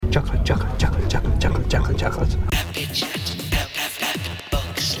chocolate, chocolate, chocolate, chocolate, chocolate, chocolate, chocolate.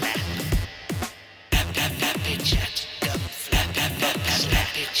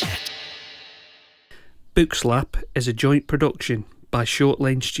 Book Slap is a joint production by Short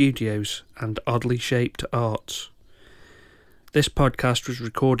Lane Studios and Oddly Shaped Arts. This podcast was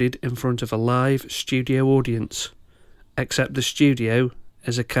recorded in front of a live studio audience, except the studio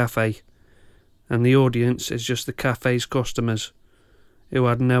is a cafe, and the audience is just the cafe's customers, who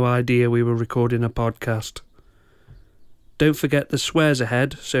had no idea we were recording a podcast. Don't forget the swears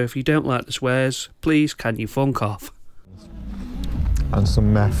ahead, so if you don't like the swears, please can you funk off. And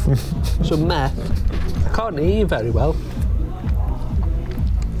some meth. Some meth? I can't hear you very well.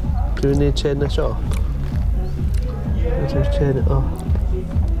 Do we need to turn this off? Let's just turn it off.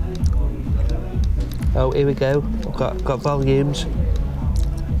 Oh, here we go. I've got volumes.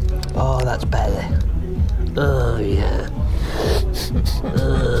 Oh, that's better. Oh, yeah.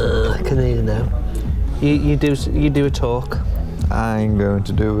 I can hear you now. You do a talk. I'm going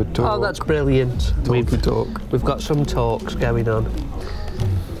to do a talk. Oh, that's brilliant. Talk. We've got some talks going on.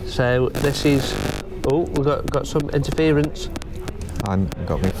 So this is. Oh, we've got some interference. I've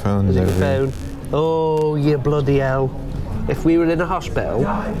got my phone. Is it your phone? Oh, you bloody hell! If we were in a hospital,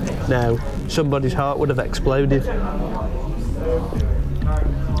 now somebody's heart would have exploded.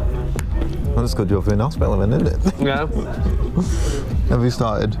 Well, that's good you're in hospital then, isn't it? Yeah. Have you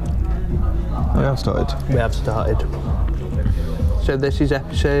started? We have started. We have started. So this is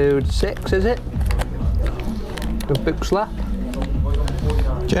episode 6, is it? Of Book Slap.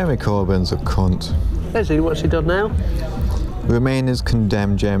 Jeremy Corbyn's a cunt. Is he? What's he done now? Remainers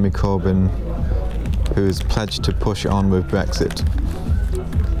condemn Jeremy Corbyn, who has pledged to push on with Brexit.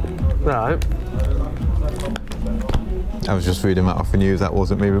 Right. I was just reading that off the news. That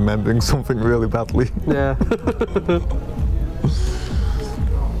wasn't me remembering something really badly. Yeah.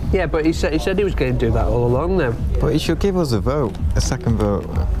 Yeah, but he said he was going to do that all along then. But he should give us a vote, a second vote.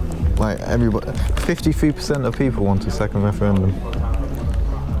 Like everybody, 53% of people want a second referendum.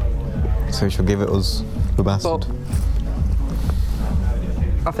 So he should give it us, the bastard. But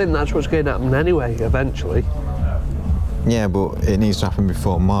I think that's what's going to happen anyway, eventually. Yeah, but it needs to happen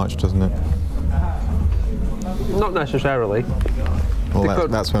before March, doesn't it? Not necessarily. Well,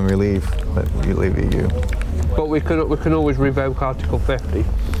 that's when we leave. You leave EU. But we can always revoke Article 50.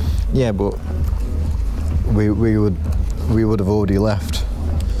 Yeah, but we would have already left.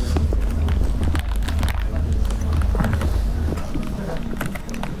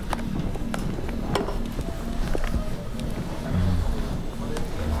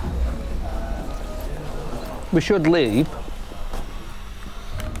 We should leave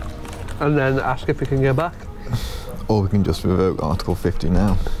and then ask if we can go back. Or we can just revoke Article 50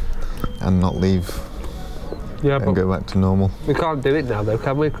 now and not leave. Yeah, and but go back to normal. we can't do it now though,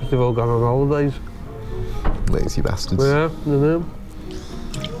 can we? Because they've all gone on holidays. Lazy bastards. Yeah, I know.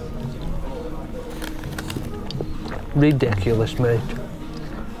 Ridiculous, mate.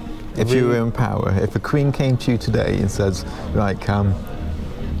 If you were in power, if a Queen came to you today and says, right, Cam,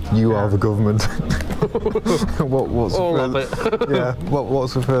 you are the government. what's all the of first, it. yeah.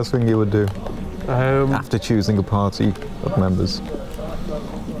 What's the first thing you would do after choosing a party of members?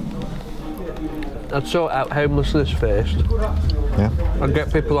 I'd sort out homelessness first. Yeah. I'd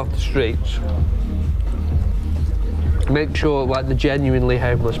get people off the streets. Make sure, like, the genuinely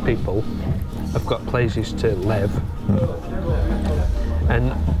homeless people have got places to live.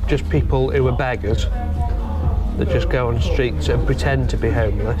 And just people who are beggars that just go on the streets and pretend to be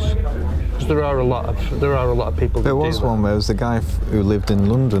homeless. Because there are a lot of people. There was one where there was a guy who lived in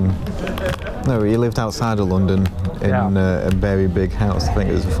London. No, he lived outside of London in a very big house. I think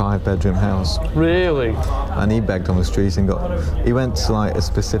it was a 5-bedroom house. Really? And he begged on the streets and he went to like a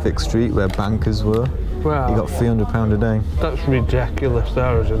specific street where bankers were. Wow. He got £300 a day. That's ridiculous,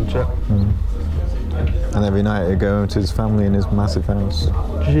 there, isn't it? And every night he'd go home to his family in his massive house.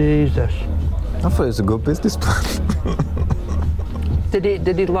 Jesus. I thought it was a good business plan.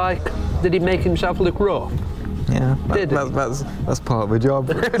 Did he make himself look rough? Yeah, Did he? that's part of the job.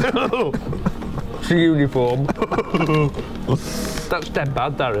 It's a uniform. That's dead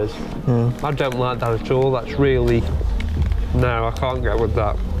bad, that is. Yeah. I don't like that at all. That's really... No, I can't get with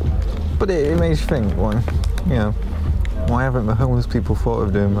that. But it makes you think, why haven't the homeless people thought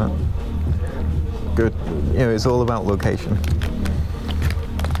of doing that? Good. It's all about location.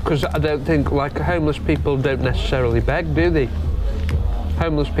 Because I don't think, like, homeless people don't necessarily beg, do they?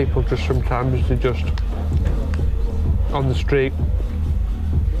 Homeless people just sometimes, they're just on the street,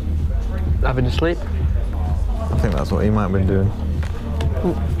 having a sleep. I think that's what he might have been doing.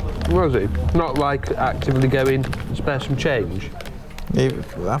 Was he? Not like actively going to spare some change?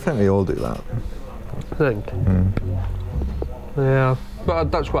 I think we all do that. I think. Yeah,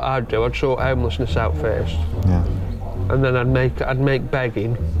 but that's what I'd do. I'd sort homelessness out first. Yeah. And then I'd make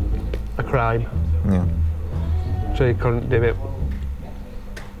begging a crime. Yeah. So you couldn't do it.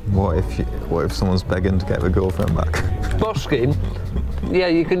 What if someone's begging to get their girlfriend back? Busking? Yeah,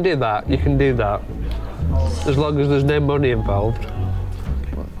 you can do that. You can do that. As long as there's no money involved.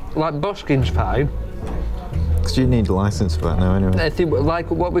 Like, busking's fine. Because you need a license for that now, anyway. I think,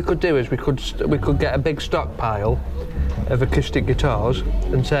 like, what we could do is we could get a big stockpile of acoustic guitars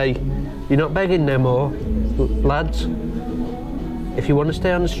and say, you're not begging no more, lads. If you want to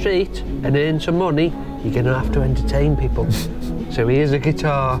stay on the street and earn some money, you're going to have to entertain people. So here's a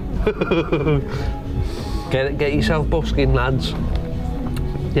guitar. Get yourself busking, lads.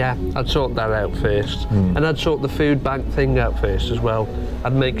 Yeah, I'd sort that out first. And I'd sort the food bank thing out first as well.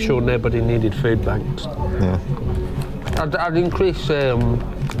 I'd make sure nobody needed food banks. Yeah. I'd increase, I'd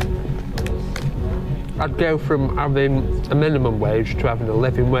go from having a minimum wage to having a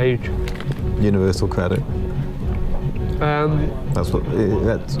living wage. Universal credit. That's what.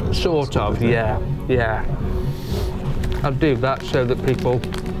 That's Sort of, yeah. I'd do that so that people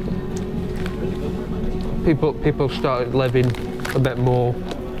started living a bit more.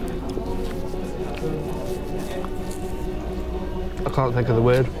 I can't think of the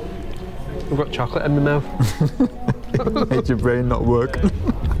word. I've got chocolate in my mouth. Made your brain not work.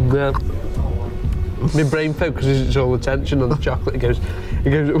 Yeah. My brain focuses its whole attention on the chocolate. It goes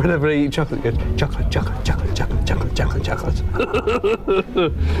whenever I eat chocolate, it goes chocolate.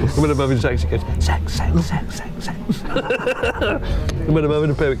 When I'm having sex, it goes sex. And when I'm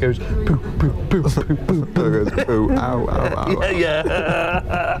having a poo, it goes poo. It goes poo, ow.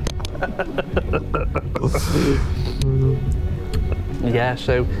 Yeah. Yeah,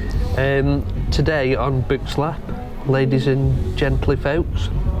 so today on Book Slap, ladies and gently folks,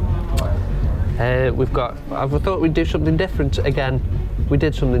 I thought we'd do something different again. We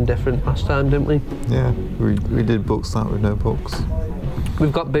did something different last time, didn't we? Yeah, we did Book Slap with no books.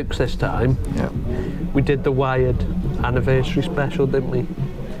 We've got books this time. Yeah. We did the Wired anniversary special, didn't we?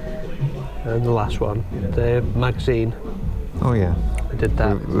 And the last one, the magazine. Oh yeah. We did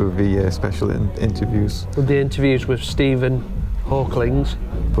that. With the special interviews. With the interviews with Stephen Hawklings.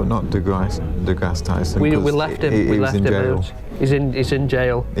 But not DeGrasse Tyson. We left him. He was in jail. Out. He's in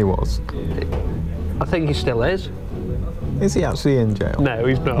jail. He was. I think he still is. Is he actually in jail? No,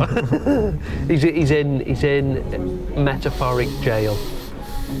 he's not. he's in metaphoric jail.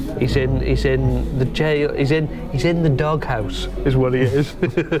 He's in the jail. He's in the doghouse, is what he is.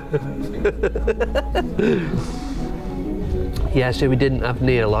 Yeah, so we didn't have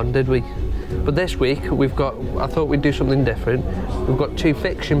Neil on, did we? But this week I thought we'd do something different. We've got 2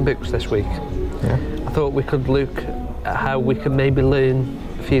 fiction books this week. Yeah. I thought we could look at how we can maybe learn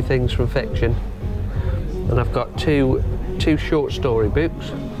a few things from fiction. And I've got two short story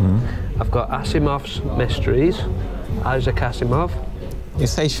books. I've got Asimov's Mysteries, Isaac Asimov. You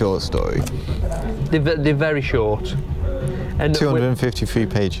say short story. They're very short. And 253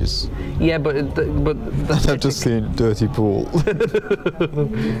 pages. Yeah, but I've just seen Dirty Pool. But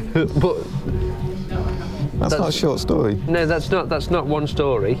that's not a short story. No, that's not one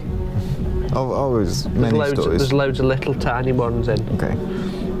story. Oh, there's many stories. There's loads of little tiny ones in. Okay.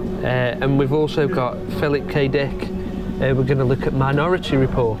 And we've also got Philip K. Dick. We're going to look at Minority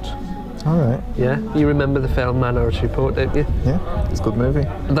Report. All right. Yeah, you remember the film Minority Report, don't you? Yeah, it's a good movie.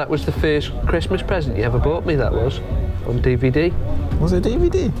 That was the first Christmas present you ever bought me, that was, on DVD. Was it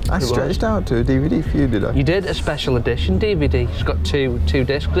DVD? I stretched out to a DVD for you, did I? You did, a special edition DVD. It's got two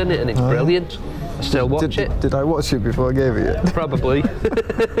discs in it and it's brilliant. I still watch it. Did I watch it before I gave it? Probably.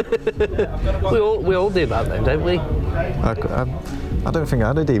 we all do that though, don't we? I don't think I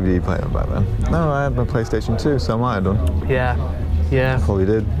had a DVD player back then. No, I had my PlayStation 2, so I might have done. Yeah. Probably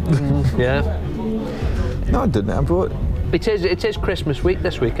did. Yeah. No, I didn't. I brought. It is Christmas week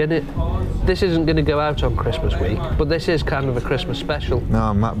this week, isn't it? This isn't going to go out on Christmas week, but this is kind of a Christmas special. No,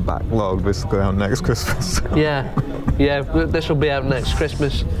 I'm that backlogged. This will go out next Christmas. Yeah. This will be out next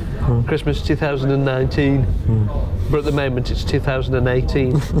Christmas. Christmas 2019. But at the moment it's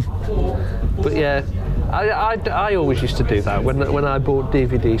 2018. But yeah. I always used to do that when I bought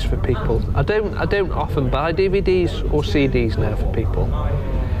DVDs for people. I don't often buy DVDs or CDs now for people.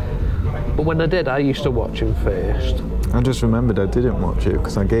 But when I did, I used to watch them first. I just remembered I didn't watch it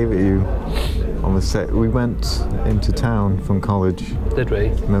because I gave it to you on the set. We went into town from college. Did we?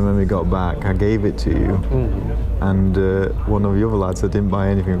 And then when we got back, I gave it to you. And one of the other lads I didn't buy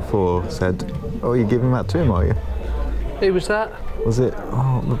anything for said, "Oh, you're giving that to him, are you?" Who was that? Was it?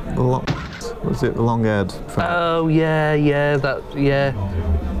 Oh, the lot. Was it the long-haired fat? Oh yeah,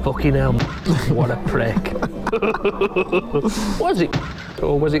 Fucking hell, what a prick. Was it?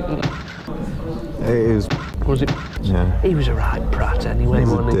 Or was it? It is. Was it? Yeah. He was a right prat anyway,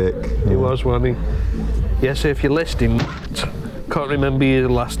 He's a wasn't he? dick. He Yeah. was, wasn't he? Yeah, so if you're listening, can't remember your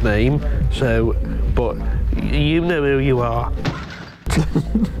last name, so, but you know who you are.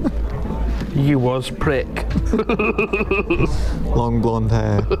 You was prick. Long blonde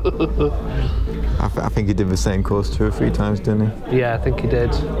hair. I think he did the same course 2 or 3 times, didn't he? Yeah, I think he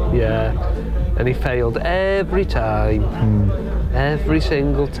did. Yeah, and he failed every time, every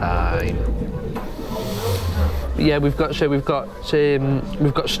single time. Yeah, we've got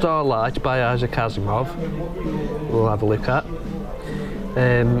Starlight by Isaac Asimov. We'll have a look at.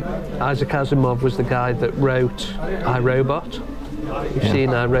 Isaac Asimov was the guy that wrote I, Robot. You've seen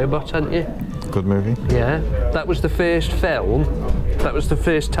I, Robot, haven't you? Good movie. Yeah, that was the first film. That was the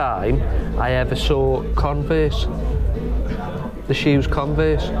first time I ever saw Converse. The shoes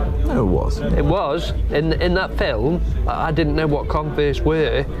Converse. No, it was. It was in that film. I didn't know what Converse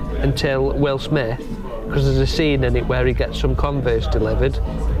were until Will Smith, because there's a scene in it where he gets some Converse delivered,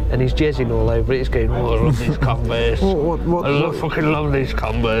 and he's jizzing all over it. He's going, "Oh, I love these Converse. I fucking love these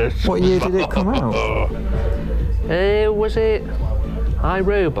Converse." What year did it come out? Was it I,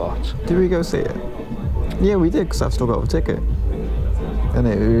 Robot? Did we go see it? Yeah, we did, because I've still got the ticket. And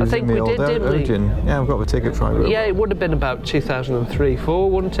it was think in the we old did, didn't we? Origin. Yeah, I've got the ticket for iRobot. Yeah, it would have been about 2003-4,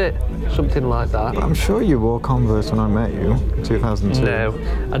 wouldn't it? Something like that. I'm sure you wore Converse when I met you, 2002. No,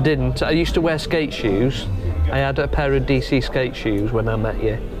 I didn't. I used to wear skate shoes. I had a pair of DC skate shoes when I met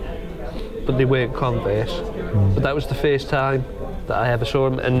you, but they weren't Converse. But that was the first time that I ever saw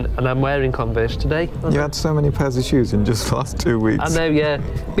them, and I'm wearing Converse today. You had so many pairs of shoes in just the last 2 weeks. I know, yeah.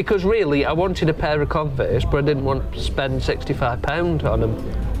 Because really, I wanted a pair of Converse, but I didn't want to spend £65 on them.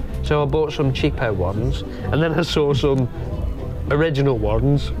 So I bought some cheapo ones, and then I saw some original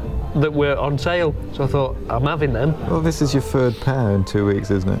ones that were on sale. So I thought, I'm having them. Well, this is your 3rd pair in 2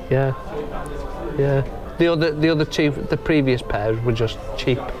 weeks, isn't it? Yeah, yeah. The other two, the previous pairs were just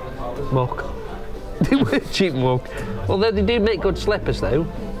cheap muck. They were cheap muck. Although they do make good slippers, though.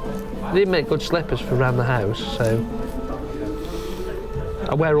 They make good slippers for around the house, so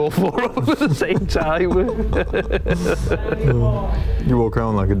I wear all 4 of them at the same time. You walk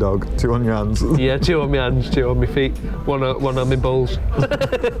around like a dog, 2 on your hands. Yeah, 2 on my hands, 2 on my feet, one on my balls.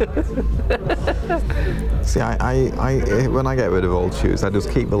 See, I when I get rid of old shoes, I just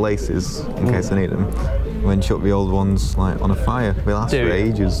keep the laces in case I need them. Then chuck the old ones like on a fire. They last for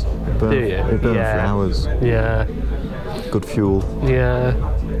ages. They burn for hours. Yeah. Good fuel. Yeah.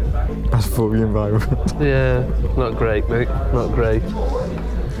 That's for the environment. Yeah. Not great, mate. Not great.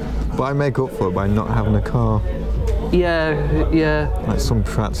 But I make up for it by not having a car. Yeah. Like some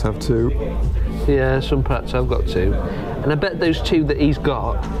prats have 2. Yeah, some prats I've got 2. And I bet those 2 that he's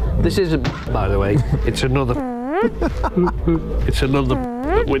got, this isn't, by the way, it's another it's another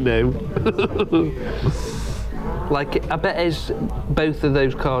that we know. Like, I bet both of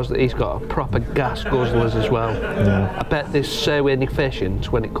those cars that he's got are proper gas guzzlers as well. Yeah. I bet they're so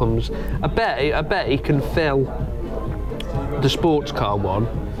inefficient when it comes. I bet he can fill the sports car one,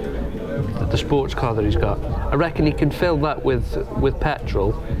 the sports car that he's got. I reckon he can fill that with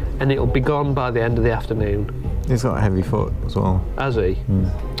petrol, and it'll be gone by the end of the afternoon. He's got a heavy foot as well. Has he?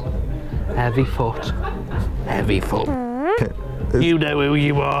 Heavy foot. Heavy foot. You know who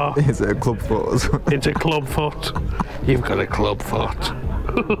you are. Is it a club foot as well? It's a club foot. You've got a club foot.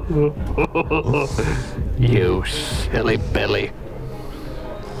 You silly Billy.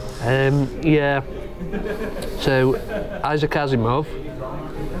 Yeah. So, Isaac Asimov,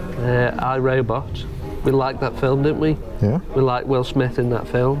 I, Robot. We liked that film, didn't we? Yeah. We liked Will Smith in that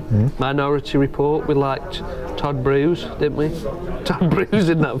film. Minority Report, we liked Todd Bruce, didn't we? Todd Bruce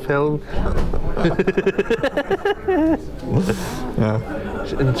in that film. Yeah.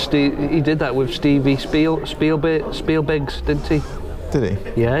 And he did that with Stevie Spielberg's, didn't he? Did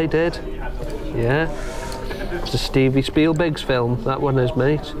he? Yeah, he did. Yeah. It's a Stevie Spielberg's film, that one is,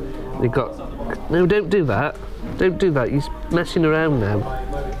 mate. He got... No, don't do that. Don't do that. He's messing around now.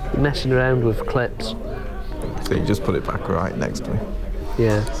 You're messing around with clips. So you just put it back right next to me.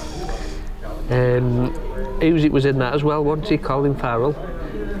 Yeah. Who's it was in that as well, wasn't he? Colin Farrell.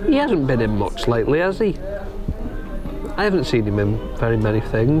 He hasn't been in much lately, has he? I haven't seen him in very many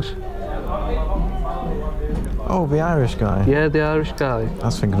things. Oh, the Irish guy. Yeah, the Irish guy. I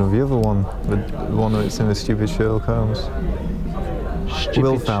was thinking of the other one, the one that's in the stupid Sherlock Holmes.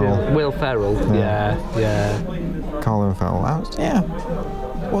 Will Ferrell. Will Ferrell. Yeah. Colin Farrell. Yeah.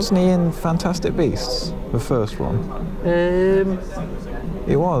 Wasn't he in Fantastic Beasts, the first one?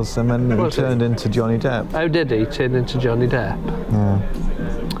 He was, and then he turned into Johnny Depp. Oh, did he turn into Johnny Depp? Yeah.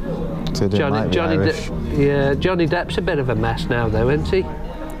 So Johnny Depp's a bit of a mess now, though, isn't he?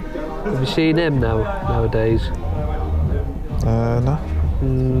 Have you seen him nowadays? No.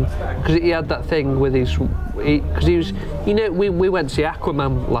 Because he had that thing with his... Because he was... You know, we went to see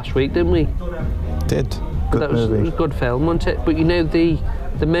Aquaman last week, didn't we? Did. Good movie. It was a good film, wasn't it? But you know the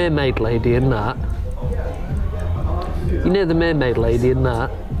mermaid lady in that? You know the mermaid lady in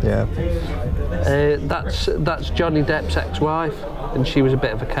that? Yeah. That's Johnny Depp's ex-wife, and she was a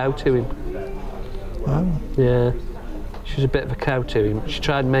bit of a cow to him. Oh. Yeah. She was a bit of a cow to him. She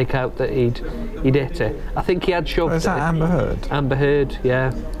tried to make out that he'd hit her. I think he had shoved her. Is that Amber Heard? Amber Heard,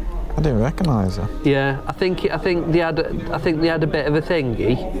 yeah. I didn't recognise her. Yeah, I think they had a bit of a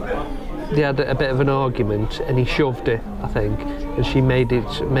thingy. They had a bit of an argument, and he shoved her, I think, and she made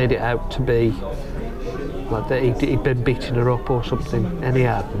it out to be like that he'd been beating her up or something, and he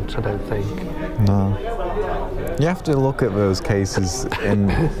hadn't, I don't think. No. You have to look at those cases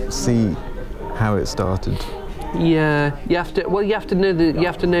and see how it started. Yeah, you have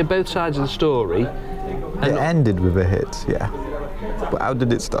to know both sides of the story. It ended with a hit, yeah. But how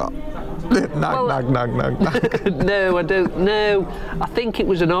did it start? Nag. No, I don't know. I think it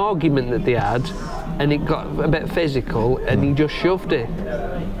was an argument that they had, and it got a bit physical, and he just shoved it.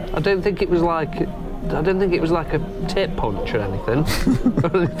 I don't think it was like a tip punch or anything,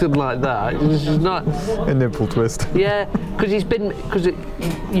 or anything like that. It was just not a nipple twist. Yeah, because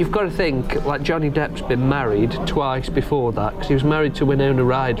you've got to think, like, Johnny Depp's been married twice before that, because he was married to Winona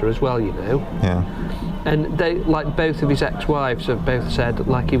Ryder as well, you know. Yeah. And they, like, both of his ex-wives have both said,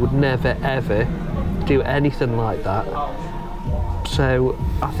 like, he would never ever do anything like that. So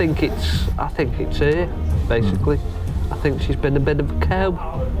I think it's her, basically. I think she's been a bit of a cow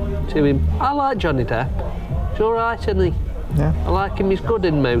to him. I like Johnny Depp. He's all right, isn't he? Yeah. I like him. He's good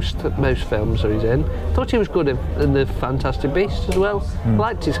in most films that he's in. Thought he was good in the Fantastic Beasts as well.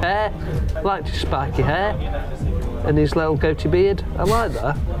 Liked his hair. Liked his spiky hair, and his little goatee beard. I like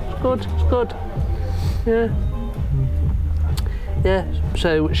that. It's good. It's good. Yeah. Yeah.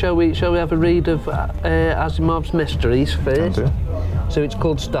 So shall we have a read of Asimov's Mysteries first? So it's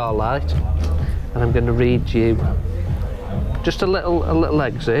called Starlight, and I'm going to read you just a little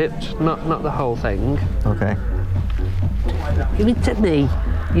excerpt, not the whole thing. Okay. Give it to me.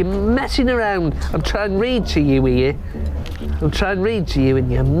 You're messing around. I'm trying to read to you here. I'm trying to read to you,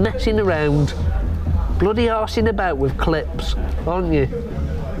 and you're messing around. Bloody arsing about with clips, aren't you?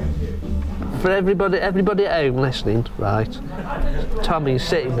 For everybody at home listening, right? Tommy's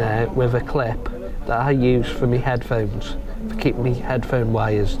sitting there with a clip that I use for my headphones, for keeping my headphone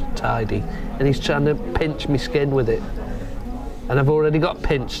wires tidy, and he's trying to pinch my skin with it. And I've already got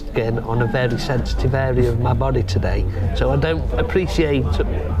pinched skin on a very sensitive area of my body today, so I don't appreciate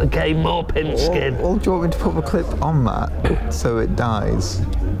getting more pinched skin. Well, do you want me to put the clip on that so it dies?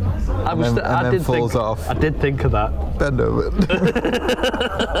 And then falls off. I did think of that. Bend over.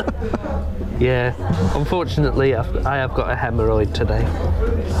 Yeah, unfortunately I have got a hemorrhoid today.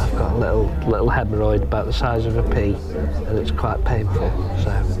 I've got a little hemorrhoid about the size of a pea, and it's quite painful,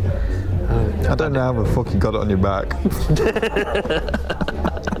 so... I don't know how the fuck you got it on your back.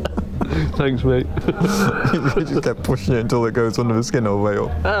 Thanks, mate. You just kept pushing it until it goes under the skin all the way up.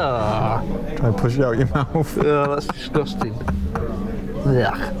 Ah. Try and push it out your mouth. Oh, that's disgusting.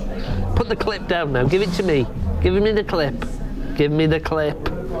 Ugh. Put the clip down now. Give it to me. Give me the clip. Give me the clip.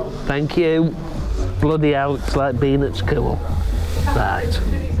 Thank you. Bloody hell, it's like being at school. Right.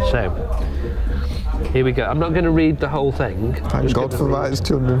 So, here we go. I'm not going to read the whole thing. Thank God for that, it's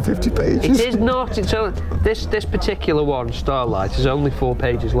 250 pages. It is not. It's only, this particular one, Starlight, is only 4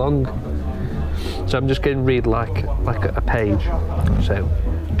 pages long. So I'm just going to read like a page. So,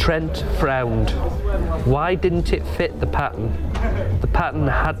 Trent frowned. Why didn't it fit the pattern? The pattern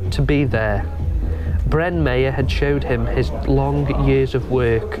had to be there. Bren Meyer had showed him his long years of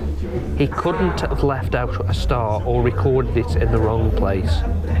work. He couldn't have left out a star or recorded it in the wrong place.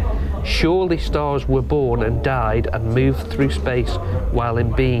 Surely stars were born and died and moved through space while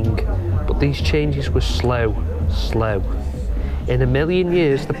in being, but these changes were slow. In a million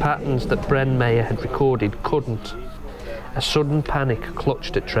years, the patterns that Bren Meyer had recorded couldn't. A sudden panic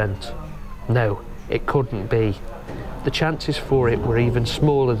clutched at Trent. No, it couldn't be. The chances for it were even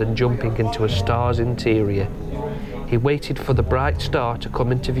smaller than jumping into a star's interior. He waited for the bright star to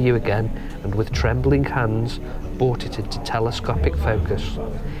come into view again, and with trembling hands brought it into telescopic focus.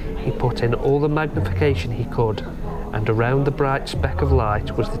 He put in all the magnification he could, and around the bright speck of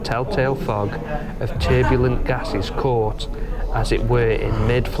light was the telltale fog of turbulent gases caught, as it were, in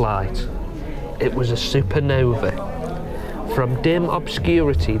mid-flight. It was a supernova. From dim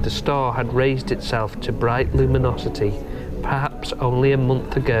obscurity, the star had raised itself to bright luminosity, perhaps only a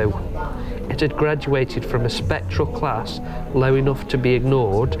month ago. It had graduated from a spectral class low enough to be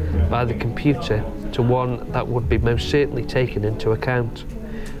ignored by the computer to one that would be most certainly taken into account.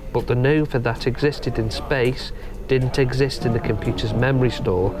 But the nova that existed in space didn't exist in the computer's memory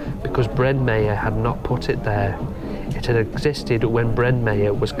store because Brennmayer had not put it there. It had existed when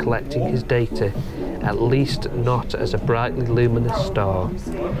Brennmayer was collecting his data, at least not as a brightly luminous star.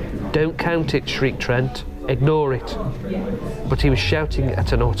 "Don't count it," shrieked Trent. "Ignore it." But he was shouting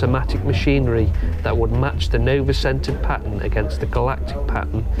at an automatic machinery that would match the nova-centered pattern against the galactic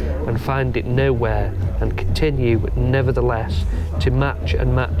pattern and find it nowhere, and continue, nevertheless, to match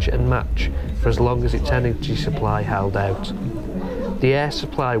and match and match for as long as its energy supply held out. The air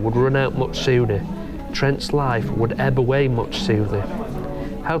supply would run out much sooner. Trent's life would ebb away much sooner.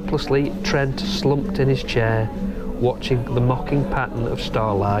 Helplessly, Trent slumped in his chair, watching the mocking pattern of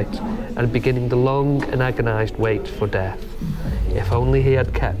starlight and beginning the long and agonised wait for death. If only he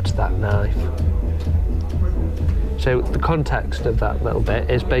had kept that knife. So the context of that little bit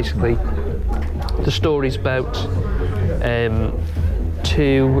is basically the story's about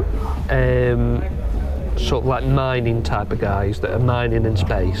two sort of like mining type of guys that are mining in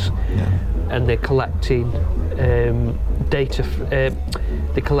space, and they're collecting data.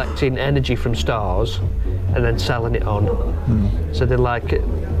 They're collecting energy from stars and then selling it on. So they're like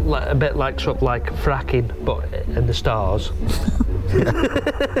a bit like sort of like fracking, but in the stars.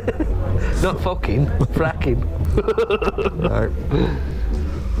 Not fucking, fracking. No.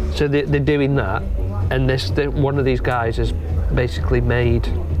 So they're doing that, and one of these guys has basically made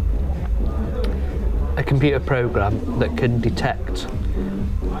a computer program that can detect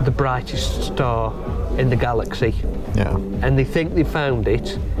the brightest star in the galaxy. Yeah. And they think they found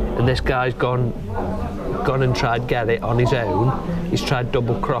it, and this guy's gone and tried get it on his own. He's tried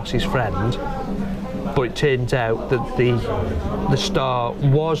double cross his friend, but it turns out that the star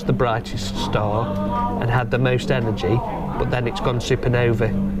was the brightest star and had the most energy, but then it's gone supernova,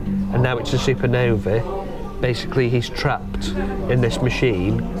 and now it's a supernova. Basically, he's trapped in this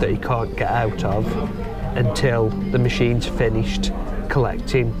machine that he can't get out of until the machine's finished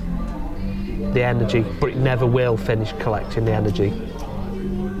collecting the energy, but it never will finish collecting the energy.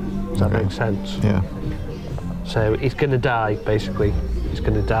 Does that make sense? Yeah. So he's going to die, basically. He's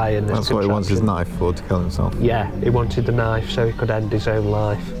going to die in this That's what he wants his knife for, to kill himself. Yeah, he wanted the knife so he could end his own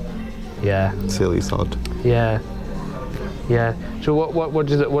life. Yeah. Silly sod. Yeah. Yeah. So what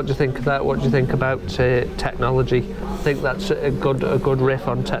do you think of that? What do you think about technology? I think that's a good riff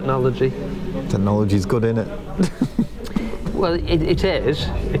on technology. Technology's good, innit? Well, it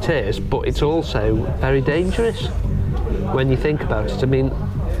is, but it's also very dangerous when you think about it. I mean,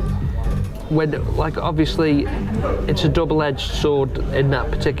 obviously, it's a double-edged sword in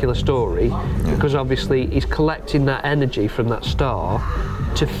that particular story, because obviously he's collecting that energy from that star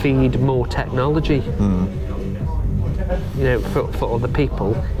to feed more technology, you know, for other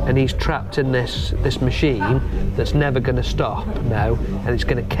people, and he's trapped in this machine that's never going to stop now, and it's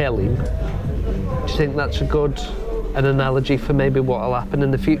going to kill him. Do you think that's an analogy for maybe what will happen in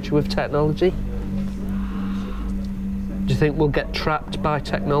the future with technology? Do you think we'll get trapped by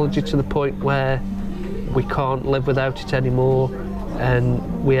technology to the point where we can't live without it anymore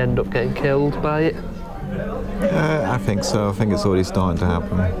and we end up getting killed by it? I think so. I think it's already starting to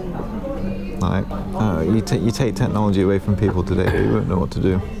happen. Like, you take technology away from people today, they won't know what to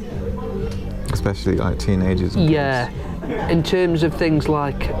do. Especially like teenagers and kids. In terms of things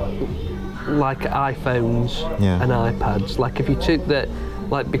like iPhones and iPads, like if you took that,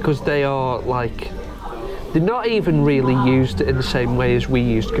 like, because they are like, they're not even really used in the same way as we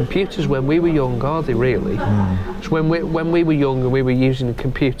used computers when we were young, are they really? So when we were young and we were using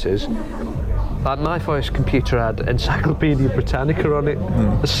computers, like my first computer had Encyclopedia Britannica on it,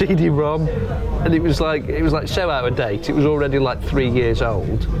 a CD-ROM, and it was like so out of date. It was already like 3 years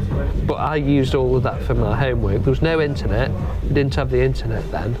old, but I used all of that for my homework. There was no internet. We didn't have the internet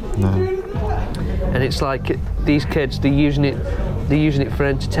then. No. And it's like these kids, they're using it for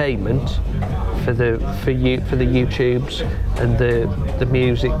entertainment, for the YouTubes and the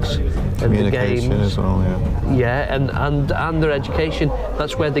musics and the games as well, and their education.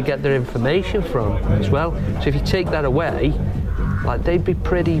 That's where they get their information from as well. So if you take that away, like, they'd be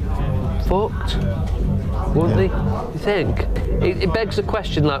pretty fucked, wouldn't they? You think? It begs the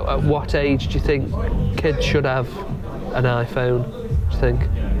question, like, at what age do you think kids should have an iPhone? Do you think?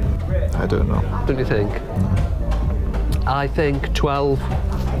 I don't know. Don't you think? I think 12.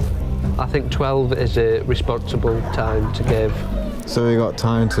 I think 12 is a responsible time to give. So you got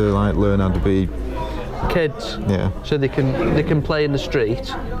time to like learn how to be kids. Yeah. So they can play in the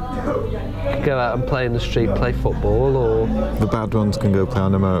street, go out and play in the street, play football, or the bad ones can go play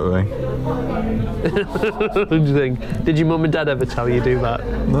on the motorway. What do you think? Did your mum and dad ever tell you do that?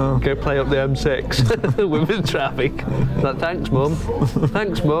 No. Go play up the M6 with the traffic. Like, thanks, mum.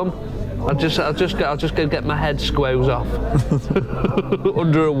 Thanks, mum. I'll just go get my head squoze off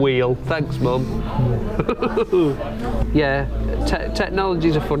under a wheel. Thanks, mum. Yeah,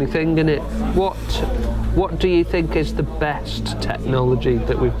 technology's a funny thing, isn't it? What do you think is the best technology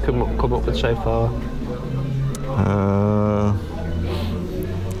that we've come up with so far?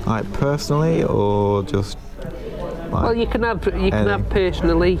 Like personally, or just? Like well, you can have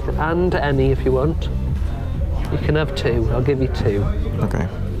personally and any if you want. You can have two. I'll give you two. Okay.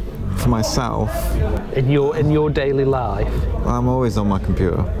 For myself, in your daily life, I'm always on my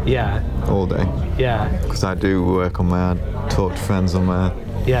computer. Yeah. All day. Yeah. Because I do work on there, talk to friends on there.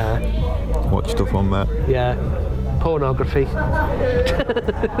 Yeah. Watch stuff on there. Yeah. Pornography.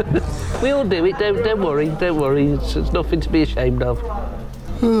 We all do it. Don't worry. It's nothing to be ashamed of.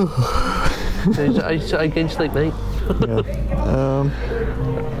 Are you going to sleep, mate? Yeah.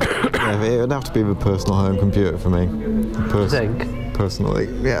 Yeah, it would have to be the personal home computer for me. Personally,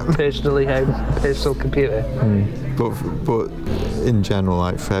 yeah. Personally home, personal computer. But in general,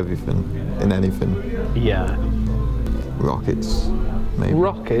 like for everything, in anything. Yeah. Rockets, maybe.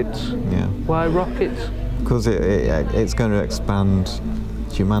 Rockets? Yeah. Why rockets? Because it's going to expand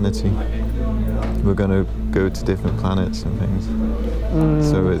humanity. We're going to go to different planets and things.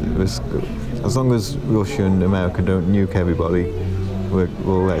 So as long as Russia and America don't nuke everybody,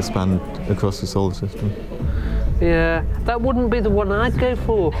 we'll expand across the solar system. Yeah, that wouldn't be the one I'd go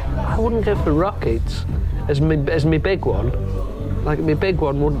for. I wouldn't go for rockets as my big one. Like, my big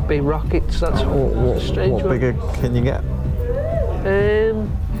one wouldn't be rockets. That's what strange. What bigger can you get?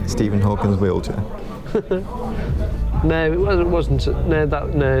 Stephen Hawking's wheelchair. No, it wasn't.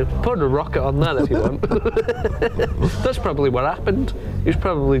 No. Put a rocket on that if you want. That's probably what happened. He was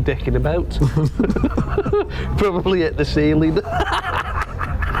probably dicking about. Probably hit the ceiling.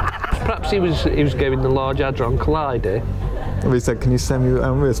 Perhaps he was going the Large Hadron Collider. And he said, "Can you send me your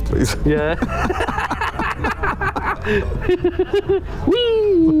own wrist, please?" Yeah.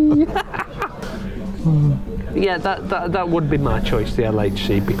 Whee! Yeah, that would be my choice, the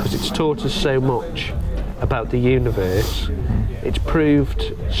LHC, because it's taught us so much about the universe. It's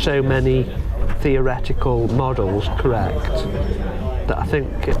proved so many theoretical models correct that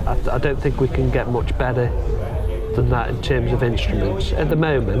I don't think we can get much better than that in terms of instruments at the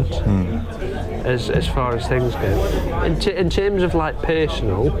moment. As far as things go, in terms of like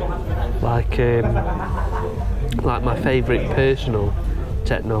personal, like my favourite personal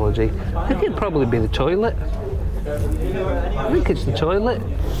technology, I think it'd probably be the toilet. I think it's the toilet,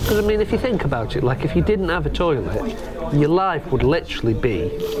 because I mean, if you think about it, like if you didn't have a toilet, your life would literally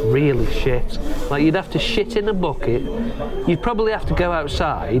be really shit. Like, you'd have to shit in a bucket. You'd probably have to go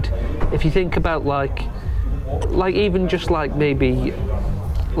outside. If you think about like even just like maybe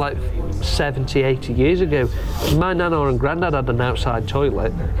like 70, 80 years ago, my nana and granddad had an outside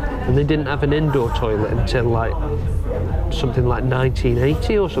toilet, and they didn't have an indoor toilet until like something like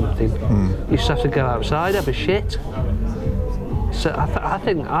 1980 or something. You used to have to go outside, have a shit. So I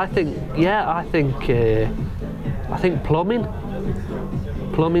think plumbing,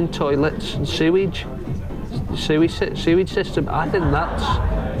 toilets, and sewage system. I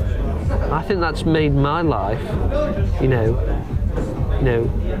think that's made my life,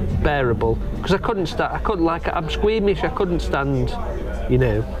 bearable. Because I'm squeamish. I couldn't stand,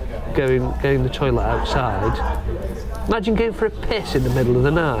 going to the toilet outside. Imagine going for a piss in the middle of the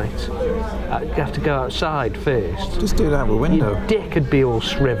night. You have to go outside first. Just do that with a window. Your dick would be all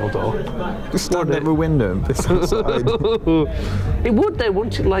shriveled up. Just stand at the window and piss outside. It would though,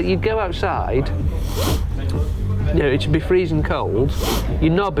 wouldn't it? Like, you'd go outside, it'd be freezing cold,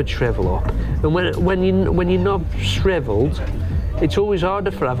 your knob would shrivel up, and when your knob shriveled, it's always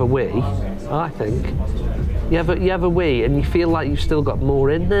harder for have a wee, I think. You have a wee and you feel like you've still got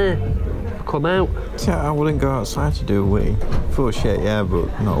more in there. Come out. Yeah, I wouldn't go outside to do a wee. For shit, yeah, but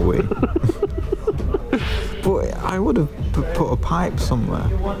not a wee. But I would have put a pipe somewhere.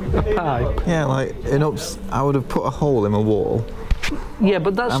 A pipe? Yeah, like I would have put a hole in a wall. Yeah,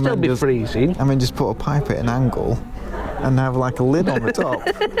 but that'd still be freezing. I mean, just put a pipe at an angle and have like a lid on the top.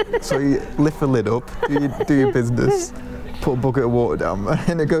 So you lift the lid up, do your business, put a bucket of water down there,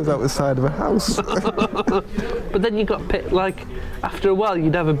 and it goes out the side of a house. But then you got like, after a while,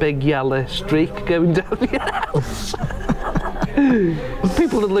 you'd have a big yellow streak going down your house.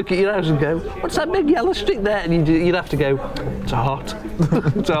 People would look at your house and go, what's that big yellow stick there? And you'd have to go, it's hot.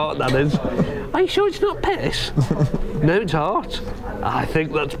 It's hot, that is. Are you sure it's not piss? No, it's hot. I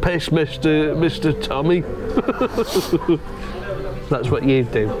think that's piss, Mr. Tommy. That's what you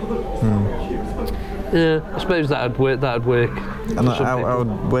do. Yeah, I suppose that'd work. And I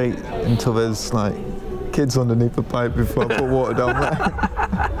would wait until there's like kids underneath the pipe before I put water down there.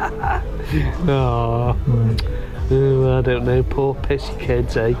 Oh, I don't know. Poor pissy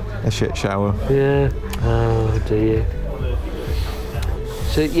kids, eh? A shit shower. Yeah. Oh dear.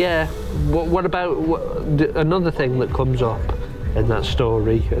 So yeah, what about another thing that comes up in that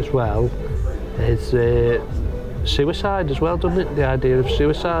story as well is suicide as well, doesn't it? The idea of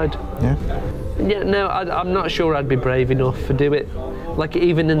suicide. Yeah. Yeah. No, I'm not sure I'd be brave enough to do it. Like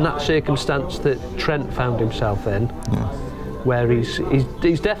even in that circumstance that Trent found himself in, where he's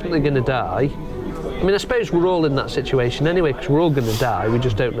definitely going to die. I mean, I suppose we're all in that situation anyway, because we're all going to die. We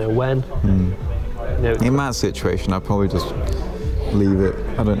just don't know when. You know, in that situation, I'd probably just leave it.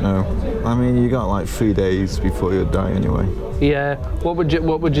 I don't know. I mean, you got like 3 days before you'd die anyway. Yeah. What would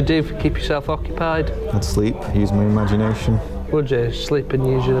you do to keep yourself occupied? I'd sleep, use my imagination. Would you sleep and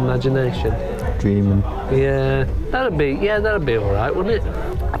use your imagination? Dreaming. Yeah, that'd be all right, wouldn't it?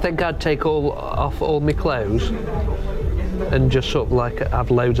 I think I'd take off all my clothes and just sort of like have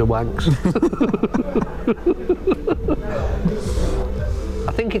loads of wanks.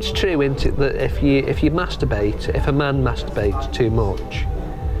 I think it's true, isn't it, that if you masturbate, if a man masturbates too much,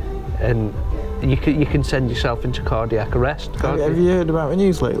 and you can send yourself into cardiac arrest. Have you heard about the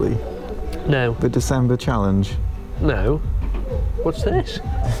news lately? No. The December challenge. No. What's this?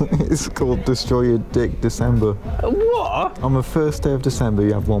 It's called Destroy Your Dick December. What? On the first day of December,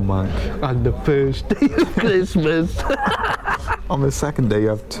 you have 1 wank. On the first day of Christmas. On the second day, you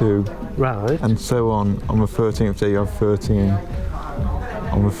have 2. Right. And so on. On the 13th day, you have 13.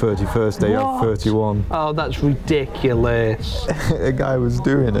 On the 31st day, you have 31. Oh, that's ridiculous. A guy was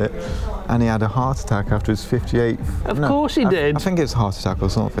doing it, and he had a heart attack after his 58th. Of course he did. I think it's a heart attack or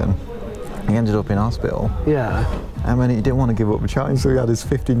something. He ended up in hospital. Yeah. And then he didn't want to give up the challenge, so he had his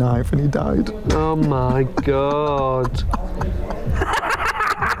 59th and he died. Oh my God.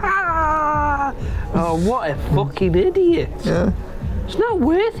 Oh, what a fucking idiot. Yeah. It's not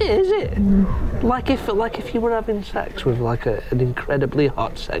worth it, is it? Like if you were having sex with like an incredibly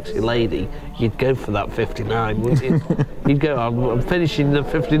hot, sexy lady, you'd go for that 59, wouldn't you? You'd go, I'm finishing the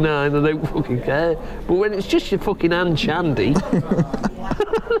 59, I don't fucking care. But when it's just your fucking Anne Shandy,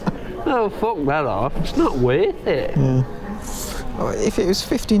 oh, fuck that off. It's not worth it. Yeah. If it was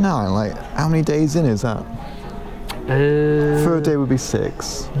 59, like, how many days in is that? Third day would be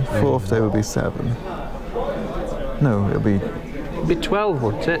 6. Fourth day would be 7. No, it'll be 12,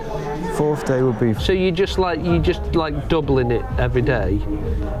 wouldn't it? Fourth day would be. So you just like doubling it every day.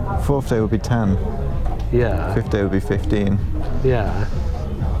 Fourth day would be 10. Yeah. Fifth day would be 15. Yeah.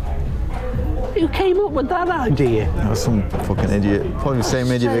 Who came up with that idea? That was some fucking idiot. Probably the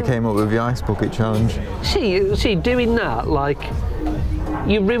same idiot that came up with the ice bucket challenge. See, doing that, like,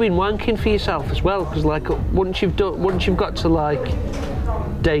 you ruin wanking for yourself as well, because like once you've got to like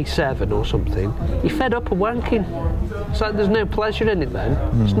day 7 or something, you're fed up of wanking. It's like there's no pleasure in it then.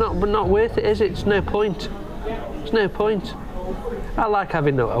 It's not worth it, is it? It's no point. It's no point. I like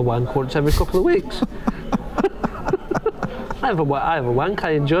having a wank once every couple of weeks. I have a wank,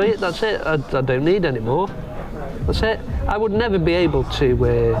 I enjoy it, that's it. I don't need any more. That's it. I would never be able to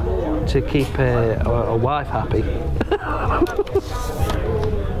keep a wife happy.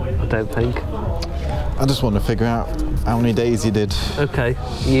 I don't think. I just want to figure out how many days you did. Okay,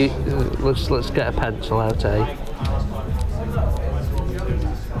 let's get a pencil out, eh?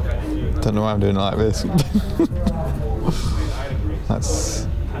 Don't know why I'm doing it like this. That's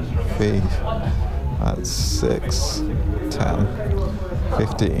 3, that's 6, 10,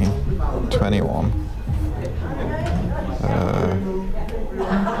 15, 21.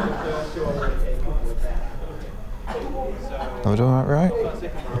 Are we doing that right?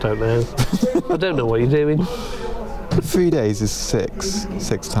 I don't know. I don't know what you're doing. 3 days is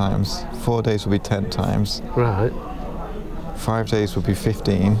 6 times. 4 days will be 10 times. Right. 5 days will be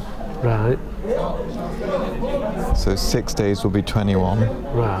 15. Right. So 6 days will be 21.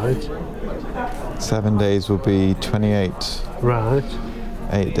 Right. 7 days will be 28. Right.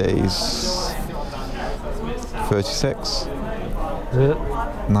 8 days, 36. Yeah.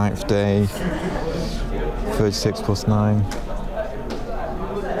 9th day, 36 plus 9.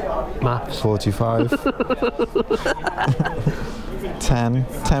 Maths. 45.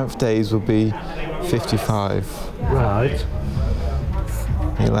 10th days will be 55. Right.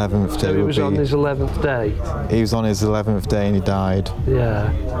 The 11th day So he was on his 11th day? He was on his 11th day and he died.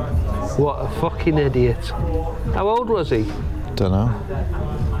 Yeah. What a fucking idiot. How old was he? Don't know.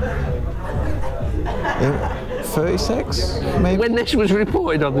 36, maybe? When this was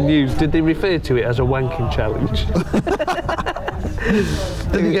reported on the news, did they refer to it as a wanking challenge?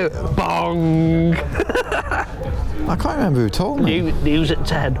 Did they go, bong? I can't remember who told me. News at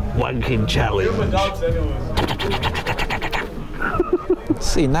 10, wanking challenge.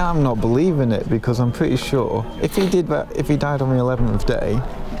 See, now I'm not believing it because I'm pretty sure if he died on the 11th day,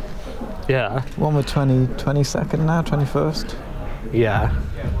 Yeah. when we're 22nd now, 21st? Yeah.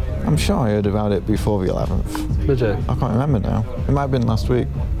 I'm sure I heard about it before the 11th. Was it? I can't remember now. It might have been last week.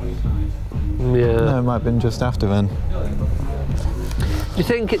 Yeah. No, it might have been just after then. Do you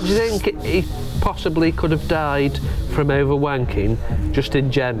think he possibly could have died from overwanking, just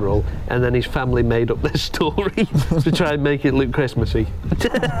in general, and then his family made up their story to try and make it look Christmassy?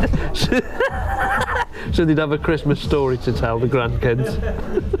 So they'd have a Christmas story to tell the grandkids.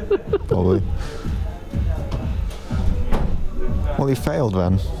 Probably. Well, he failed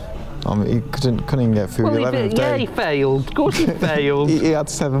then. I mean, he couldn't even get through the 11th day. Yeah, he failed. Of course he failed. He had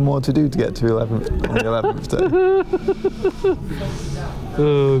 7 more to do to get to 11th on the 11th day.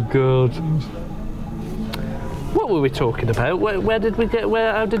 Oh God. What were we talking about? How did we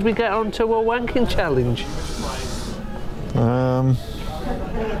get onto a wanking challenge?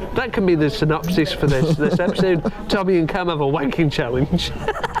 That can be the synopsis for this episode. Tommy and Cam have a wanking challenge.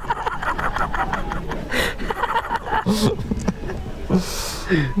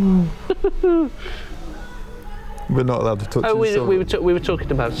 We're not allowed to touch Oh, his we were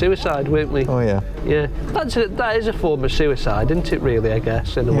talking about suicide, weren't we? Oh yeah. Yeah, that is a form of suicide, isn't it? Really, I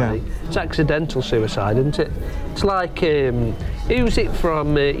guess in a Yeah. way, it's accidental suicide, isn't it? It's like who's it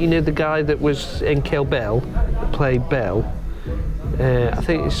from? You know, the guy that was in Kill Bill, that played Bill. I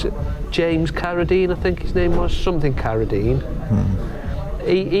think it's James Carradine. I think his name was something Carradine.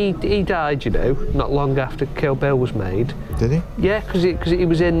 He died, you know, not long after Kill Bill was made. Did he? Yeah, because he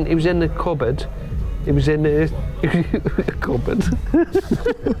was in the cupboard. He was in a cupboard.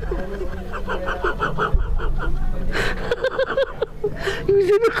 He was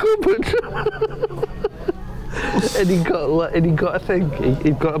in a cupboard. And he got a thing.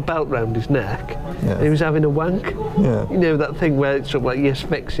 He got a belt round his neck. Yeah. And he was having a wank. Yeah. You know that thing where it's sort of like you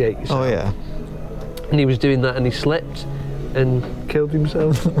asphyxiate yourself. Oh yeah. And he was doing that and he slipped and killed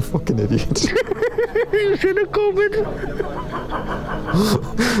himself. Fucking idiot. He was in a cupboard.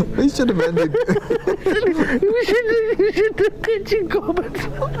 He should have ended. He was in the kitchen cupboard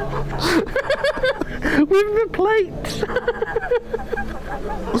with the plates.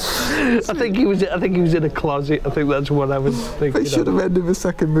 I think he was in a closet. I think that's what I was thinking. They should have ended the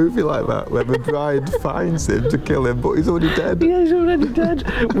second movie like that, where the bride finds him to kill him, but he's already dead. Yeah, he's already dead.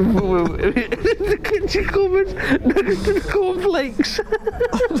 In the kitchen cupboard next to the cornflakes.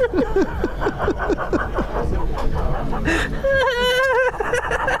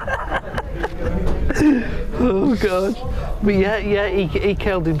 Oh God! But yeah, he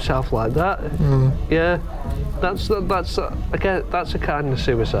killed himself like that. Yeah, that's again, that's a kind of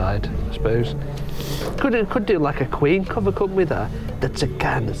suicide, I suppose. Could do like a Queen cover, couldn't we? That's a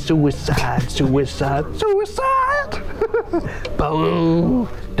kind of suicide. Boom!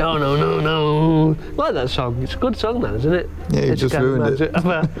 No. Like that song. It's a good song, that, isn't it? Yeah, you just ruined it.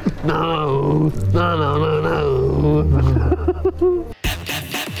 No.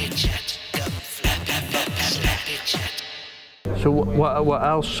 So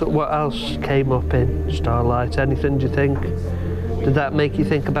what else came up in Starlight? Anything, do you think? Did that make you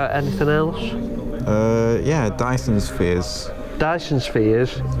think about anything else? Yeah, Dyson spheres. Dyson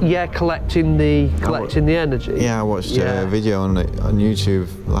spheres. Yeah, collecting the energy. Yeah, I watched a video on YouTube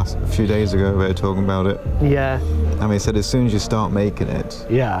a few days ago. They were talking about it. Yeah. And they said as soon as you start making it,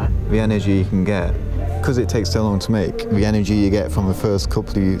 Yeah. the energy you can get, because it takes so long to make, the energy you get from the first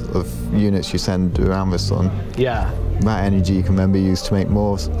couple of units you send around the sun, Yeah. that energy you can then be used to make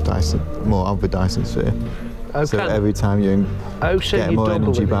more of the Dyson sphere. So every time you get more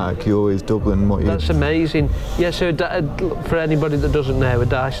energy back, you're always doubling what you... That's amazing. Yeah, so for anybody that doesn't know, a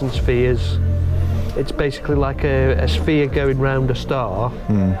Dyson sphere it's basically like a sphere going round a star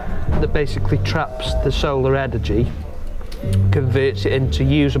that basically traps the solar energy, converts it into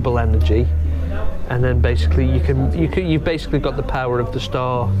usable energy, and then basically you've basically got the power of the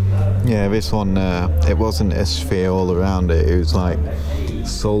star. Yeah, this one, it wasn't a sphere all around it. It was like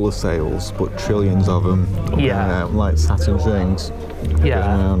solar sails, but trillions of them. Yeah. Like Saturn's rings. Yeah.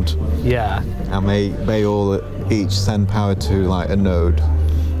 Going around. Yeah. And they all each send power to like a node.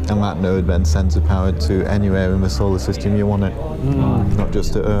 and that node then sends the power to anywhere in the solar system you want it, not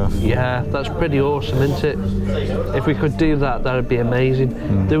just to Earth. Yeah, that's pretty awesome, isn't it? If we could do that, that'd be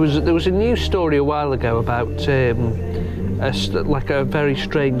amazing. There was a news story a while ago about like a very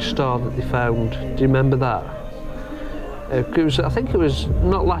strange star that they found. Do you remember that? I think it was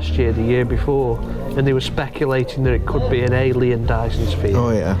not last year, the year before, and they were speculating that it could be an alien Dyson sphere.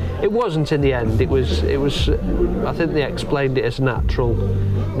 Oh yeah. It wasn't in the end. It was. I think they explained it as natural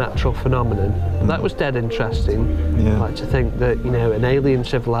phenomenon. That was dead interesting. Yeah. I like to think that an alien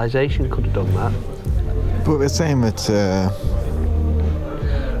civilization could have done that. But they're saying that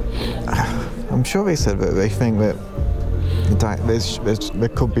I'm sure they said that they think that there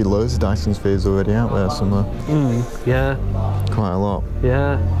could be loads of Dyson spheres already out there somewhere. Yeah. Quite a lot.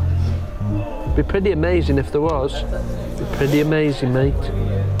 Yeah. It'd be pretty amazing if there was. It'd be pretty amazing, mate.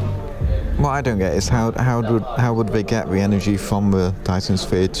 What I don't get is how would they get the energy from the Dyson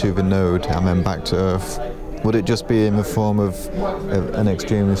sphere to the node and then back to Earth? Would it just be in the form of an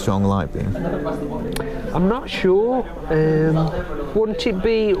extremely strong light beam? I'm not sure. Wouldn't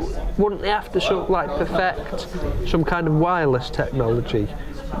they have to sort of like perfect some kind of wireless technology,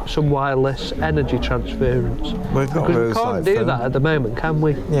 some wireless energy transference? We've got Because we those, can't like, do phone- that at the moment, can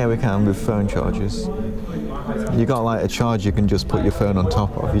we? Yeah, we can with phone chargers. You got like a charge you can just put your phone on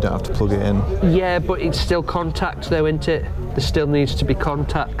top of. You don't have to plug it in. Yeah, but it's still contact though, isn't it? There still needs to be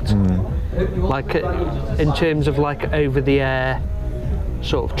contact. Like in terms of like over the air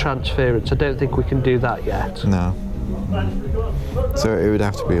sort of transference, I don't think we can do that yet. No. So it would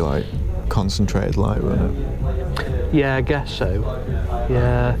have to be like concentrated light, wouldn't it? Yeah, I guess so.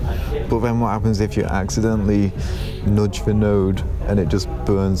 Yeah. But then what happens if you accidentally nudge the node and it just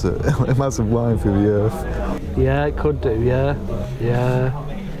burns a massive line through the Earth? Yeah, it could do, yeah.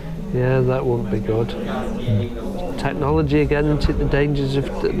 Yeah, that wouldn't be good. Technology again, isn't it? The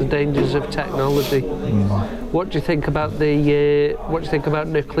dangers of technology. What do you think about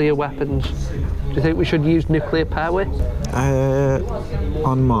nuclear weapons? Do you think we should use nuclear power?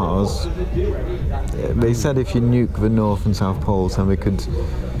 On Mars, they said if you nuke the North and South Poles, then we could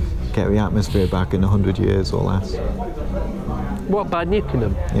get the atmosphere back in 100 years or less. What, by nuking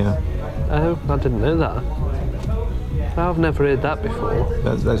them? Yeah. Oh, I didn't know that. I've never heard that before.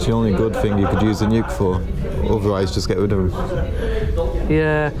 That's the only good thing you could use a nuke for. Otherwise, just get rid of them.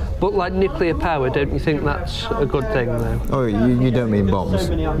 Yeah, but like nuclear power, don't you think that's a good thing though? Oh, you don't mean bombs?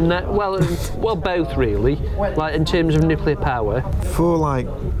 No, well, both really. Like in terms of nuclear power. For like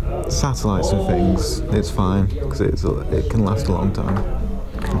satellites and things, it's fine because it can last a long time.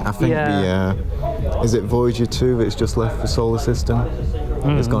 I think is it Voyager 2 that's just left the solar system?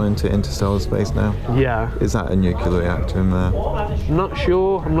 It's gone into interstellar space now. Yeah. Is that a nuclear reactor in there? I'm not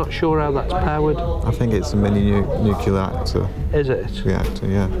sure how that's powered. I think it's a mini nuclear reactor. Is it? Reactor,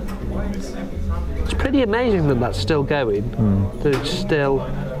 yeah. It's pretty amazing that that's still going. That it's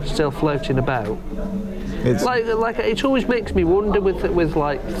still floating about. It's Like it always makes me wonder with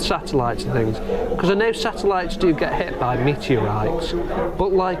like satellites and things, because I know satellites do get hit by meteorites,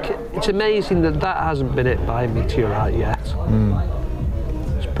 but like it's amazing that hasn't been hit by a meteorite yet.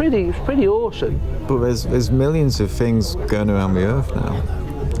 It's pretty awesome. But there's millions of things going around the Earth now,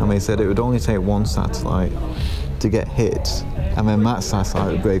 and they said it would only take one satellite to get hit, and then that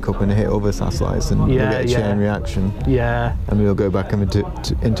satellite would break up and hit other satellites, and we'll get a chain reaction. Yeah. And we'll go back into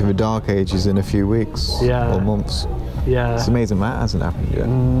the dark ages in a few weeks or months. Yeah. It's amazing that hasn't happened yet.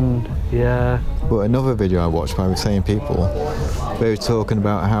 Yeah. But another video I watched by the same people, they were talking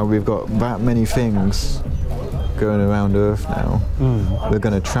about how we've got that many things going around Earth now. We're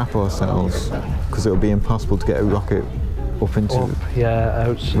going to trap ourselves because it'll be impossible to get a rocket up into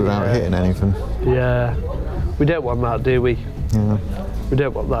without hitting anything. Yeah. We don't want that, do we? Yeah. We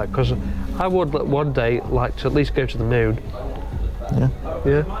don't want that, because I would one day like to at least go to the moon. Yeah.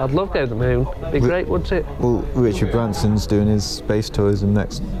 Yeah, I'd love to go to the moon. It'd be great, wouldn't it? Well, Richard Branson's doing his space tourism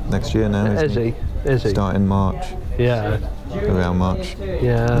next year now. Is he? Starting March. Yeah. Around March.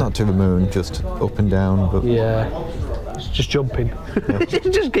 Yeah. Not to the moon, just up and down. But yeah. It's just jumping. Yeah.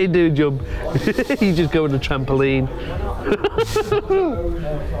 Just keep doing jump. You just go on a trampoline.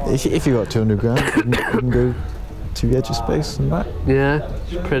 If you got 200 grand, you can go to the edge of space and back. Yeah,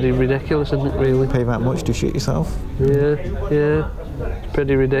 it's pretty ridiculous, isn't it, really? Pay that much to shoot yourself? Yeah. It's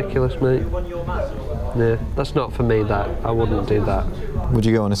pretty ridiculous, mate. Yeah, that's not for me, that. I wouldn't do that. Would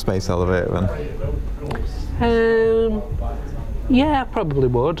you go on a space elevator then? Yeah, I probably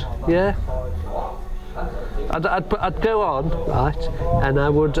would, yeah. I'd go on, right, and I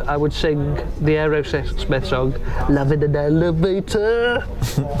would sing the Aerosmith song, "Love in an Elevator."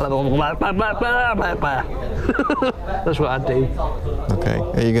 That's what I'd do. Okay.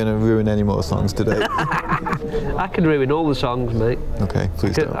 Are you going to ruin any more songs today? I can ruin all the songs, mate. Okay,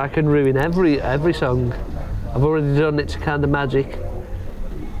 please don't. I can ruin every song. I've already done It's a Kind of Magic.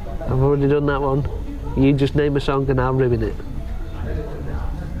 I've already done that one. You just name a song and I'll ruin it.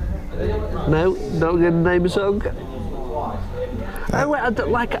 No, not going to name a song. Oh,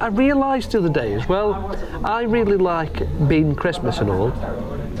 I realised the other day as well, I really like Being Christmas and all.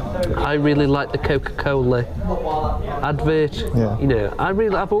 I really like the Coca-Cola advert. Yeah. You know,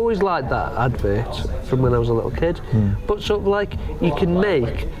 I've always liked that advert from when I was a little kid. But sort of like you can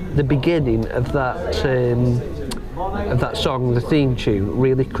make the beginning of that song, the theme tune,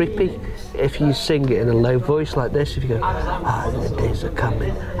 really creepy. If you sing it in a low voice like this, if you go, holidays are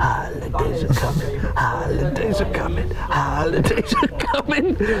coming, holidays are coming, holidays are coming, holidays are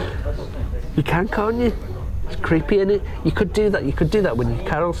coming. You can't you? It's creepy, innit? You could do that. You could do that when you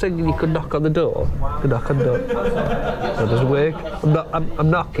carol singing. You could knock on the door. You could knock on the door. That doesn't work. I'm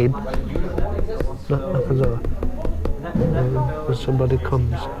knocking. Knock on the door. When somebody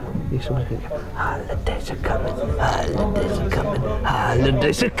comes, you sort of think, holidays are coming, holidays are coming,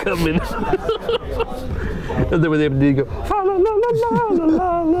 holidays are coming. And then when they go, la la la la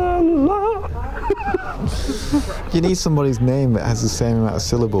la la la. You need somebody's name that has the same amount of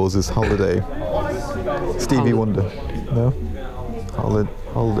syllables as holiday. Stevie Wonder. No? Holiday.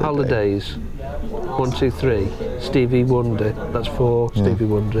 Holidays. 1, 2, 3. Stevie Wonder. That's 4 Stevie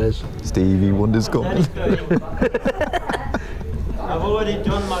Wonders. Stevie Wonder's gone. I've already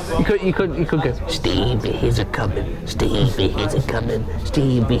done my job. You could go, Stevie, here's a coming, Stevie, here's a coming,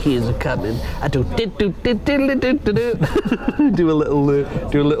 Stevie, here's a coming. I do do a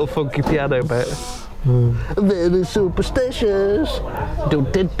little funky piano bit. Very superstitious.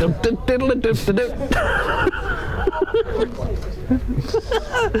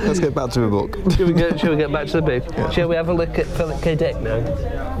 Let's get back to the book. Shall we get back to the book? Yeah. Shall we have a look at Philip K. Dick now?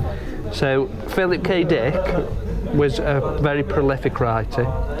 So, Philip K. Dick was a very prolific writer.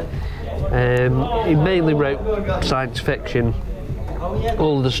 He mainly wrote science fiction.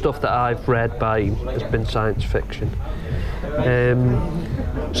 All the stuff that I've read by him has been science fiction.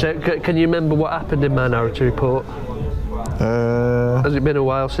 So, can you remember what happened in Minority Report? Has it been a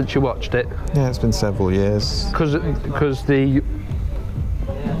while since you watched it? Yeah, it's been several years. Because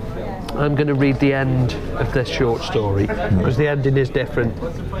I'm going to read the end of this short story because the ending is different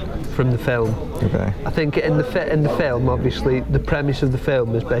from the film. Okay. I think in the film, obviously, the premise of the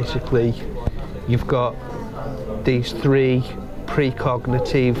film is basically you've got these 3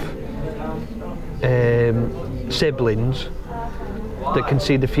 precognitive siblings that can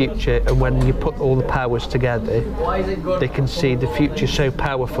see the future, and when you put all the powers together, they can see the future so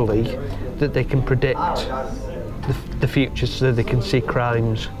powerfully that they can predict the future, so they can see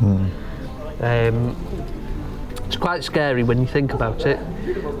crimes. It's quite scary when you think about it.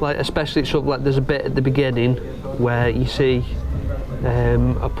 Like, especially sort of like there's a bit at the beginning where you see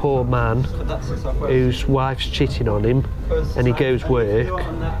a poor man whose wife's cheating on him, and he goes work,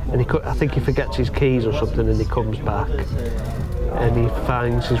 and I think he forgets his keys or something, and he comes back, and he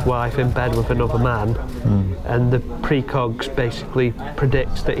finds his wife in bed with another man, and the precogs basically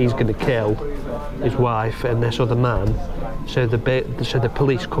predicts that he's going to kill his wife and this other man, so the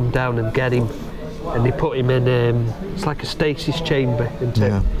police come down and get him, and they put him in it's like a stasis chamber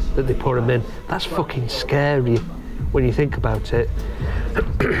that they put him in. That's fucking scary when you think about it,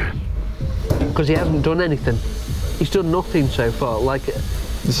 because he hasn't done anything. He's done nothing so far. Like,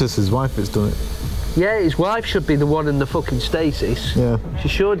 it's just his wife that's done it. Yeah, his wife should be the one in the fucking stasis. Yeah. She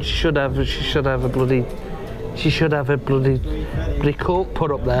should have a bloody brick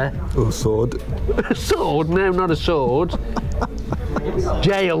put up there. Or a sword. A sword? No, not a sword.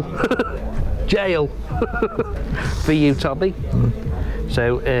 Jail. Jail. For you, Tommy.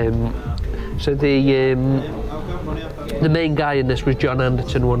 So the main guy in this was John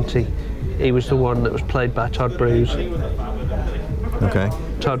Anderton, wasn't he? He was the one that was played by Todd Bruce. Okay.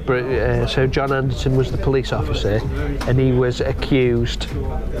 So John Anderton was the police officer, and he was accused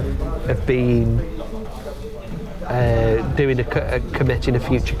of being committing a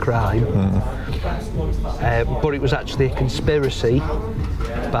future crime, but it was actually a conspiracy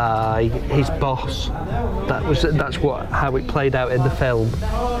by his boss. That's how it played out in the film.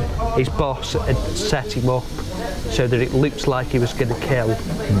 His boss had set him up so that it looks like he was going to kill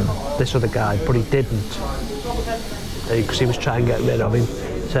this other guy, but he didn't, because he was trying to get rid of him.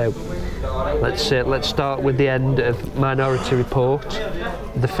 So let's start with the end of Minority Report,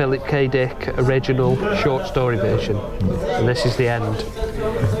 the Philip K. Dick original short story version, and this is the end.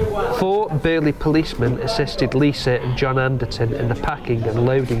 4 burly policemen assisted Lisa and John Anderton in the packing and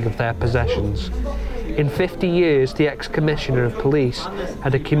loading of their possessions. In 50 years, the ex-commissioner of police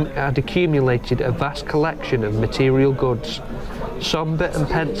had accumulated a vast collection of material goods. Sombre and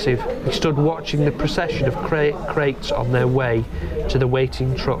pensive, he stood watching the procession of crates on their way to the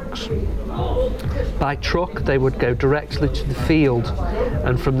waiting trucks. By truck, they would go directly to the field,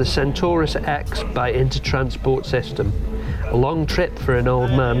 and from the Centaurus X by Intertransport system. A long trip for an old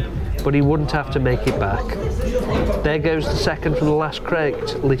man, but he wouldn't have to make it back. There goes the second from the last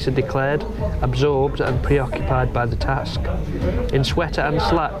crate, Lisa declared, absorbed and preoccupied by the task. In sweater and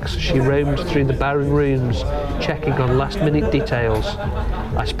slacks, she roamed through the barren rooms, checking on last-minute details.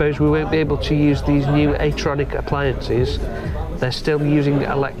 I suppose we won't be able to use these new Atronic appliances. They're still using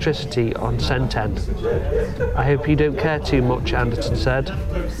electricity on Centen. I hope you don't care too much, Anderton said.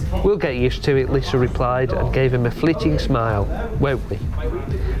 We'll get used to it, Lisa replied, and gave him a fleeting smile, won't we?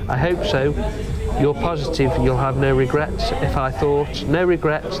 I hope so. You're positive you'll have no regrets, if I thought. No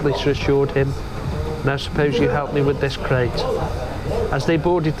regrets, Lisa assured him. Now suppose you help me with this crate. As they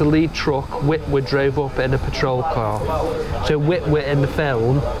boarded the lead truck, Witwer drove up in a patrol car. So Witwer in the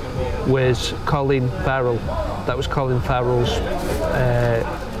film was Colin Farrell. That was Colin Farrell's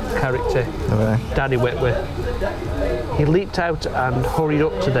character, Danny Witwer. He leaped out and hurried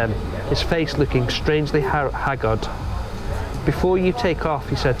up to them, his face looking strangely haggard. Before you take off,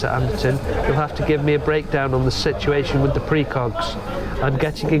 he said to Anderton, you'll have to give me a breakdown on the situation with the precogs. I'm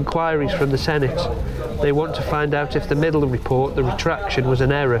getting inquiries from the Senate. They want to find out if the middle report, the retraction, was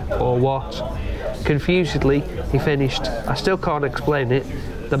an error or what. Confusedly, he finished, I still can't explain it.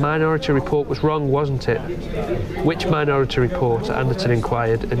 The Minority Report was wrong, wasn't it? Which Minority Report? Anderton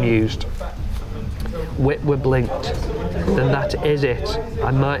inquired, amused. Witwer blinked. Then that is it.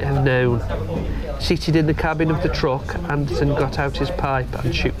 I might have known. Seated in the cabin of the truck, Anderton got out his pipe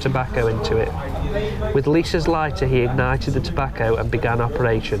and shook tobacco into it. With Lisa's lighter, he ignited the tobacco and began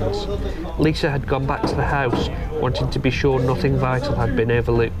operations. Lisa had gone back to the house, wanting to be sure nothing vital had been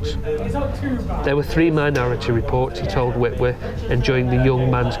overlooked. There were 3 Minority Reports, he told Witwer, enjoying the young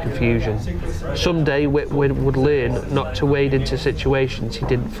man's confusion. Someday Witwer would learn not to wade into situations he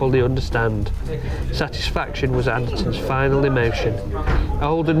didn't fully understand. Satisfaction was Anderton's final emotion.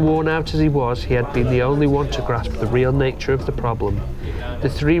 Old and worn out as he was, he had been the only one to grasp the real nature of the problem. The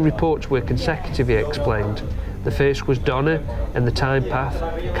 3 reports were consecutive, he explained. The first was Donna and the time path.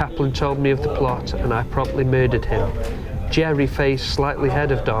 Kaplan told me of the plot and I promptly murdered him. Jerry, faced slightly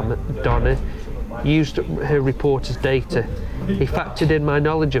ahead of Donna, used her report as data. He factored in my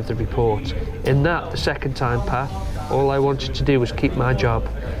knowledge of the report. In that, the second time path, all I wanted to do was keep my job.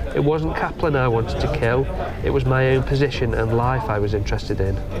 It wasn't Kaplan I wanted to kill, it was my own position and life I was interested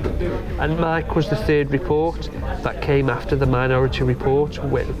in. And Mike was the 3rd report, that came after the Minority Report,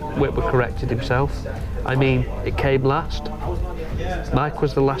 Witwer corrected himself. I mean, it came last. Mike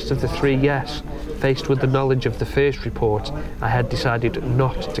was the last of the 3, yes. Faced with the knowledge of the first report, I had decided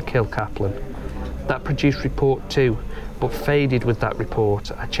not to kill Kaplan. That produced Report 2, but faded with that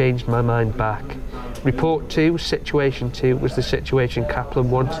report. I changed my mind back. Report 2, Situation 2, was the situation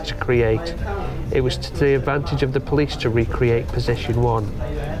Kaplan wanted to create. It was to the advantage of the police to recreate Position 1,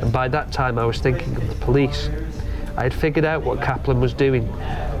 and by that time I was thinking of the police. I had figured out what Kaplan was doing.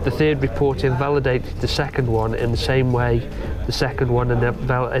 The 3rd report invalidated the second one in the same way the second one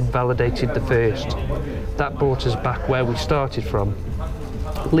invalidated the first. That brought us back where we started from.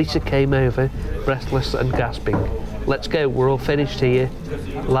 Lisa came over, breathless and gasping. Let's go, we're all finished here.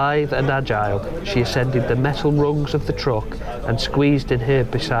 Lithe and agile, she ascended the metal rungs of the truck and squeezed in here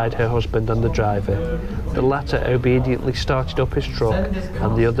beside her husband and the driver. The latter obediently started up his truck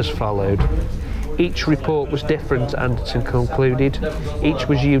and the others followed. Each report was different, Anderton concluded. Each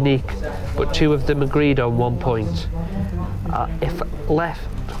was unique, but 2 of them agreed on one point. If left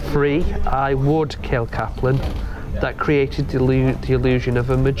free, I would kill Kaplan. That created the illusion of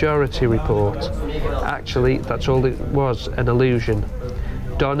a majority report. Actually, that's all it was, an illusion.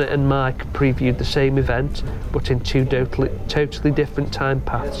 Donna and Mike previewed the same event, but in 2 totally different time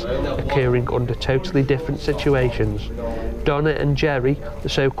paths, occurring under totally different situations. Donna and Jerry, the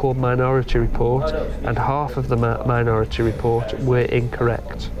so-called Minority Report, and half of the Minority Report were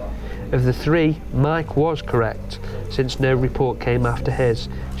incorrect. Of the 3, Mike was correct, since no report came after his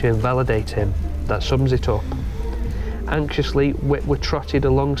to invalidate him. That sums it up. Anxiously, Witwer trotted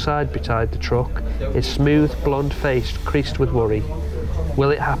alongside beside the truck, his smooth, blonde face creased with worry.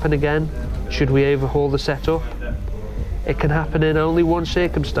 Will it happen again? Should we overhaul the setup? It can happen in only one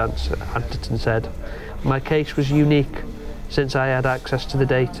circumstance, Anderton said. My case was unique since I had access to the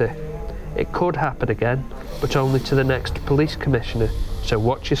data. It could happen again, but only to the next police commissioner, so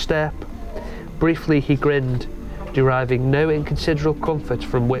watch your step. Briefly he grinned, deriving no inconsiderable comfort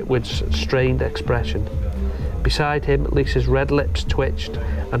from Whitwood's strained expression. Beside him, Lisa's red lips twitched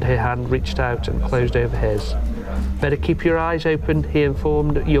and her hand reached out and closed over his. Better keep your eyes open, he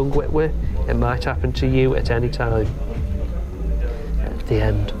informed young Whitworth. It might happen to you at any time. At the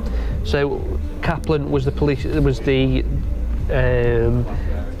end. So Kaplan was the police. Was the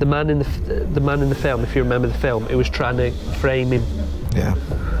man in the film. If you remember the film, it was trying to frame him. Yeah.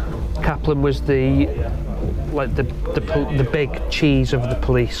 Kaplan was the big cheese of the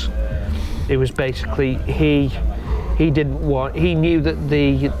police. It was basically he knew that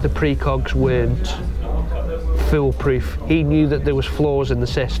the precogs weren't foolproof. He knew that there was flaws in the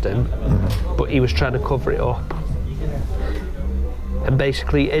system, but he was trying to cover it up. And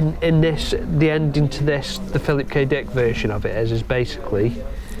basically in this, the ending to this, the Philip K. Dick version of it is basically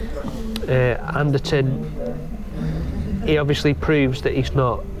Anderton, he obviously proves that he's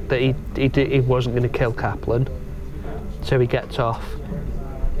not, that he wasn't going to kill Kaplan, so he gets off.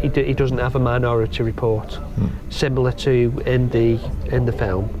 He doesn't have a minority report, similar to in the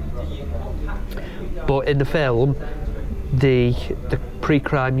film. But in the film, the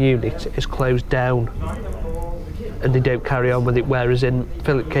pre-crime unit is closed down, and they don't carry on with it. Whereas in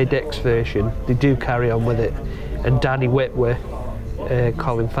Philip K. Dick's version, they do carry on with it. And Danny Whitworth,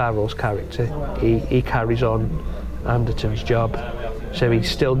 Colin Farrell's character, he carries on Anderton's job, so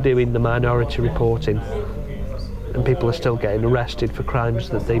he's still doing the minority reporting, and people are still getting arrested for crimes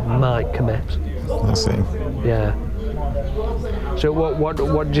that they might commit. I see. Yeah. So what do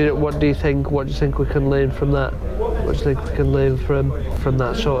you think? What do you think we can learn from that? What do you think we can learn from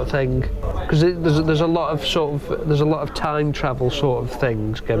that sort of thing? Because there's a lot of time travel sort of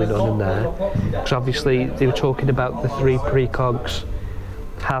things going on in there. Because obviously they were talking about the three precogs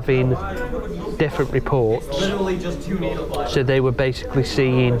having different reports. So they were basically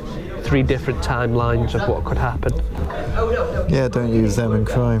seeing three different timelines of what could happen. Yeah, don't use them in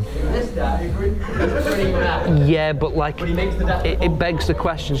crime. Yeah, but like it begs the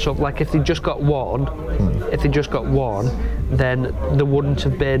question, sort of like if they just got one, then there wouldn't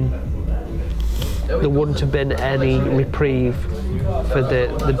have been any reprieve for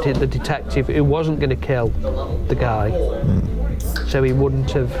the detective who wasn't going to kill the guy. So he would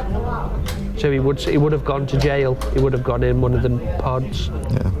have gone to jail. He would have gone in one of the pods,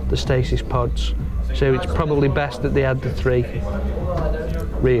 the stasis pods. So it's probably best that they had the three,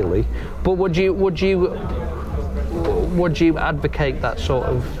 really. But would you advocate that sort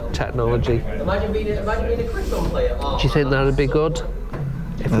of technology? Do you think that would be good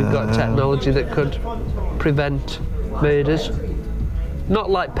if we got technology that could prevent murders? Not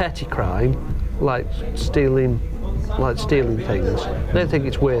like petty crime, like stealing things. I don't think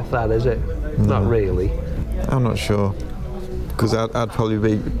it's worth that, is it? No. Not really. I'm not sure. Because I'd probably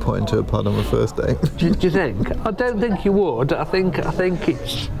be put into a pod on the first day. Do you think? I don't think you would. I think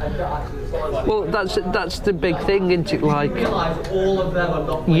it's... Well, that's the big thing, isn't it? Like,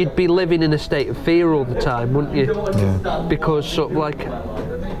 you'd be living in a state of fear all the time, wouldn't you? Yeah. Because sort of like...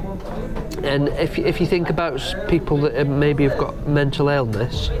 And if you think about people that maybe have got mental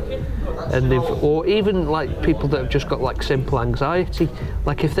illness, and or even like people that have just got like simple anxiety,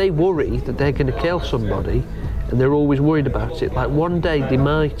 like if they worry that they're going to kill somebody, and they're always worried about it, like one day they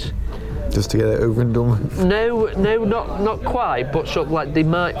might... Just to get it over and done with? No, not quite, but sort of like they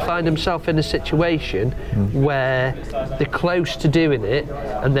might find themselves in a situation where they're close to doing it,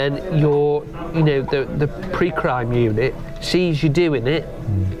 and then the pre-crime unit sees you doing it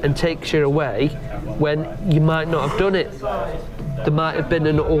and takes you away when you might not have done it. There might have been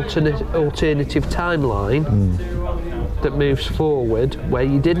an alternative timeline that moves forward where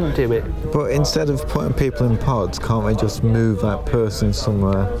you didn't do it. But instead of putting people in pods, can't we just move that person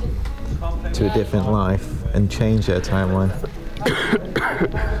somewhere to a different life and change their timeline?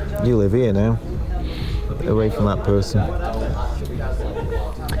 You live here now, away from that person.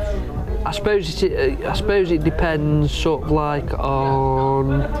 I suppose it depends sort of like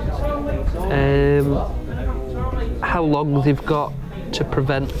on how long they've got to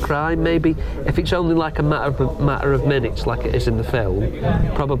prevent crime. Maybe if it's only like a matter of minutes, like it is in the film,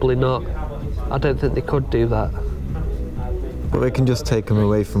 probably not. I don't think they could do that. But they can just take them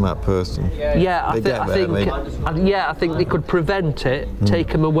away from that person. Yeah, I think they could prevent it, take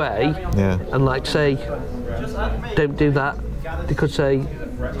them away, and like say, don't do that. They could say,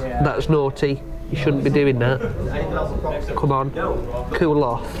 that's naughty. You shouldn't be doing that. Come on, cool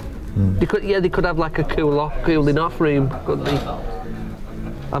off. They could have like a cooling off room, couldn't they?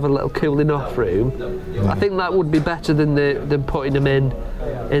 Have a little cooling off room. I think that would be better than putting them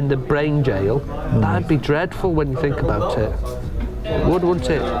in the brain jail. That'd be dreadful when you think about it. Wouldn't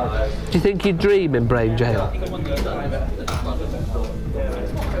it? Do you think you'd dream in brain jail?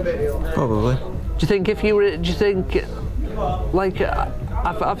 Probably. Do you think like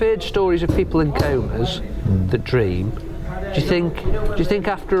I've heard stories of people in comas that dream. Do you think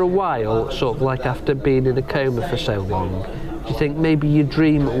after a while, sort of like after being in a coma for so long, do you think maybe your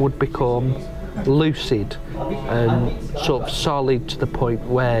dream would become lucid and sort of solid to the point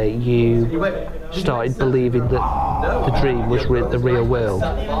where you started believing that the dream was the real world? Do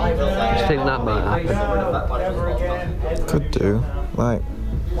you think that might happen? Could do. Like,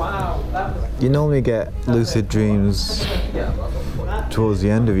 you normally get lucid dreams towards the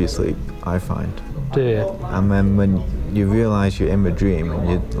end of your sleep, I find. Do you? And then when you realise you're in a dream and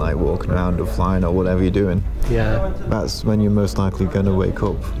you're like walking around or flying or whatever you're doing, Yeah. that's when you're most likely going to wake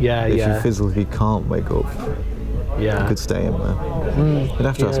up. Yeah, if yeah. you physically can't wake up, you Yeah. could stay in there. You'd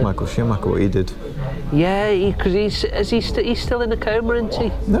have to ask Michael Schumacher what he did. Yeah, because he's still in a coma, isn't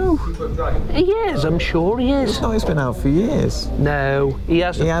he? No, He is, I'm sure he is. no, he's been out for years. No, he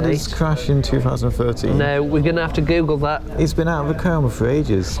hasn't. He had his mate. crash in 2013. No, we're going to have to Google that. He's been out of a coma for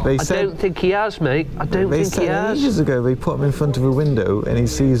ages. They I don't think he has, mate. I don't they think said he has. ages ago they put him in front of a window and he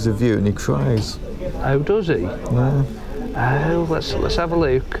sees the view and he cries. Oh, does he? Yeah. Oh, let's have a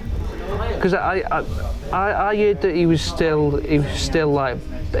look. Because I heard that he was still like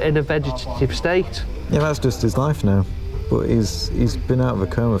in a vegetative state. Yeah, that's just his life now. But he's been out of a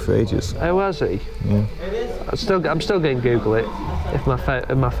coma for ages. Oh, has he? Yeah. I'm still going to Google it if my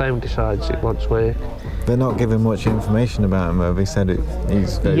phone decides it wants work. They're not giving much information about him though. They said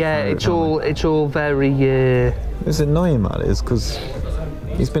he's very private, it's all very. It's annoying, that is, because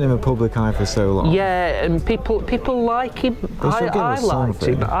he's been in the public eye for so long. Yeah, and people like him. They should give I us liked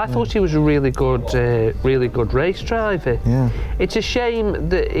something. him. I thought he was a really good race driver. Yeah. It's a shame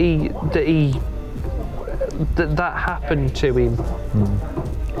that happened to him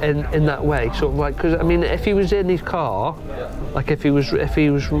in that way. Sort of like, because I mean, if he was in his car, like if he was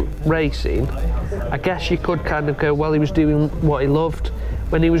racing, I guess you could kind of go, well, he was doing what he loved.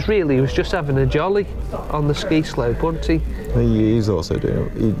 When he was just having a jolly on the ski slope, wasn't he? He's also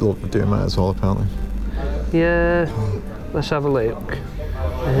he loved doing that as well, apparently. Yeah. Let's have a look.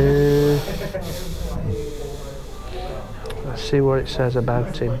 Let's see what it says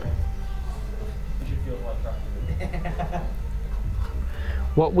about him.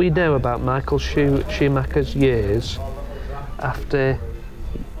 What we know about Michael Schumacher's years after.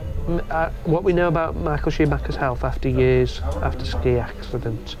 What we know about Michael Schumacher's health after years after ski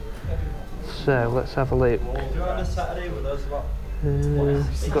accident. So let's have a look.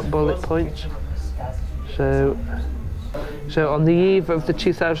 We've got bullet points. So on the eve of the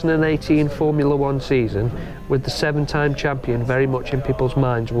 2018 Formula One season, with the 7-time champion very much in people's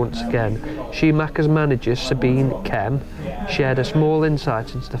minds once again, Schumacher's manager Sabine Kehm shared a small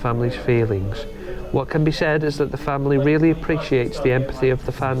insight into the family's feelings. What can be said is that the family really appreciates the empathy of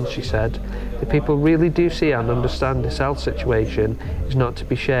the fans, she said. The people really do see and understand this health situation is not to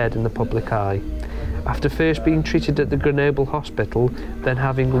be shared in the public eye. After first being treated at the Grenoble Hospital, then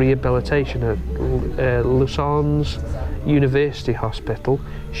having rehabilitation at Lausanne's University Hospital,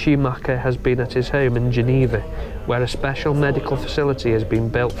 Schumacher has been at his home in Geneva, where a special medical facility has been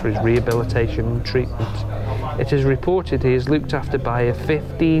built for his rehabilitation and treatment. It is reported he is looked after by a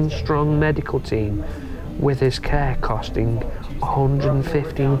 15-strong medical team, with his care costing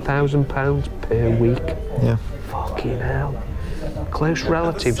 £115,000 per week. Yeah. Fucking hell. Close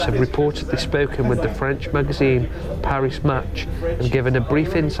relatives have reportedly spoken with the French magazine Paris Match and given a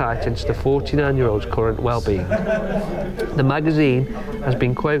brief insight into the 49-year-old's current well-being. The magazine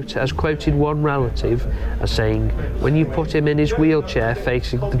has quoted one relative as saying, "When you put him in his wheelchair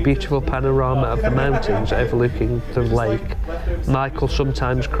facing the beautiful panorama of the mountains overlooking the lake, Michael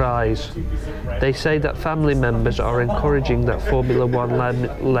sometimes cries." They say that family members are encouraging that Formula One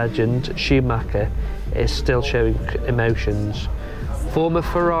legend Schumacher is still showing emotions. Former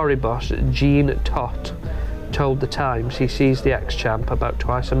Ferrari boss Jean Todt told The Times he sees the ex-champ about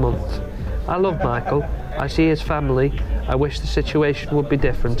twice a month. "I love Michael. I see his family. I wish the situation would be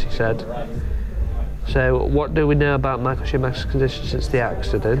different," he said. So, what do we know about Michael Schumacher's condition since the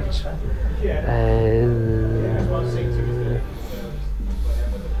accident?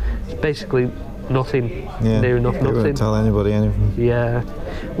 It's basically nothing. Yeah. Near enough They nothing. won't tell anybody anything. Yeah,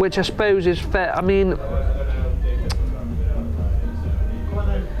 which I suppose is fair. I mean,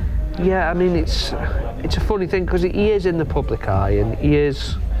 it's a funny thing because he is in the public eye and he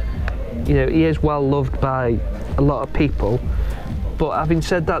is you know, he is well loved by a lot of people. But having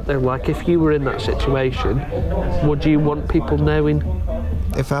said that, though, like if you were in that situation, would you want people knowing?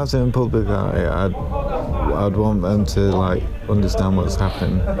 If I was in public, I'd want them to like understand what's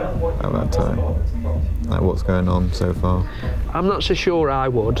happening at that time, like what's going on so far. I'm not so sure I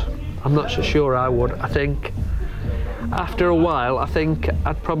would. I think after a while, I think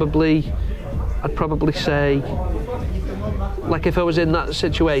I'd probably say, like if I was in that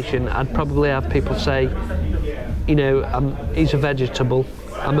situation, I'd probably have people say, you know, he's a vegetable.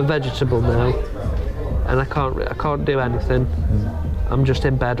 I'm a vegetable now, and I can't do anything. I'm just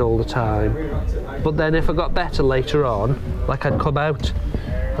in bed all the time. But then if I got better later on, like I'd come out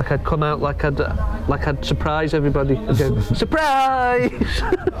like I'd surprise everybody and go, surprise!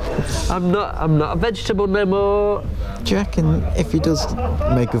 I'm not a vegetable no more. Do you reckon if he does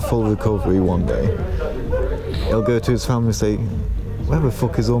make a full recovery one day, he'll go to his family and say, where the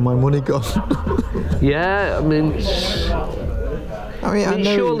fuck is all my money gone? Yeah, I mean I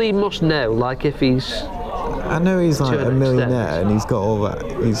know surely he must know, like if he's... I know he's like a millionaire and he's got all that,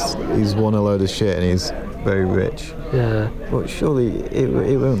 he's won a load of shit and he's very rich. Yeah. But surely it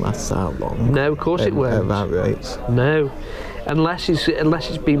won't last that long. No, of course it won't. At that rate. No. Unless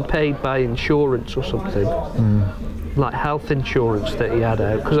it's been paid by insurance or something. Like health insurance that he had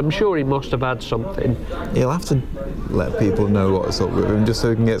out, because I'm sure he must have had something. He'll have to let people know what's up with him just so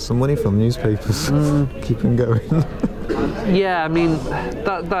he can get some money from newspapers. Keep him going. Yeah, I mean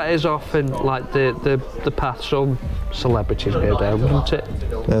that is often like the path some celebrities go down, isn't it?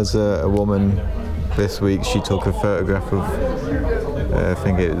 There's a woman this week, she took a photograph of I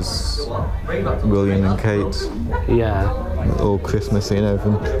think it was William and Kate. Yeah. All Christmassy and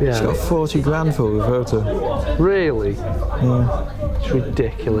everything. Yeah. She got 40 grand for the photo. Really? Yeah. It's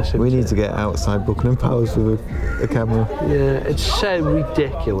ridiculous. We need to get outside Buckingham Palace with a camera. Yeah, it's so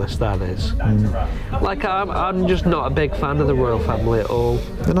ridiculous, that is. Like I'm just not a big fan of the royal family at all.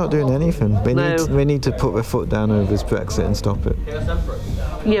 They're not doing anything. They need to put their foot down over this Brexit and stop it.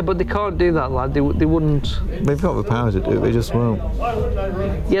 Yeah, but they can't do that, lad. They wouldn't. They've got the power to do it. They just won't.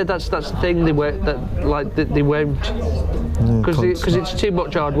 Yeah, that's the thing. They won't. They won't. Because it's too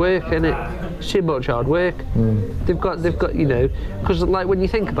much hard work, isn't it? It's too much hard work. They've got you know, because like when you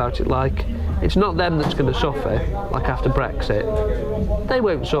think about it, like it's not them that's going to suffer. Like after Brexit, they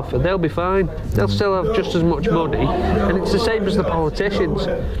won't suffer. They'll be fine. They'll still have just as much money, and it's the same as the politicians.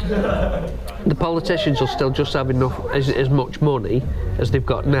 The politicians will still just have enough as much money as they've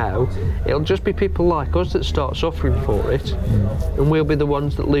got now. It'll just be people like us that start suffering for it, and we'll be the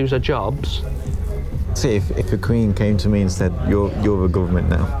ones that lose our jobs. See, if the Queen came to me and said, you're the government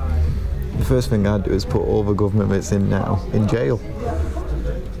now, the first thing I'd do is put all the government that's in now in jail.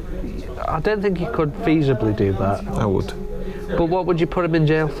 I don't think you could feasibly do that. I would. But what would you put him in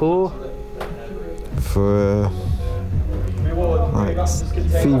jail for? For, like,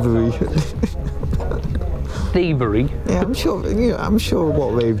 thievery. Thievery? Yeah, I'm sure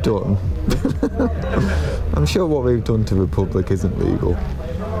what they've done. I'm sure what they've done to the public isn't legal.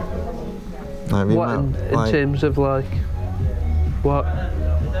 Like, what in terms of like what?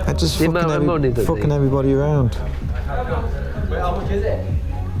 Just the amount of money that fucking everybody around.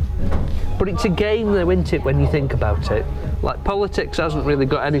 But it's a game though, isn't it, when you think about it? Like politics hasn't really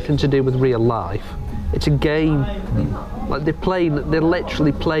got anything to do with real life. It's a game. Like they're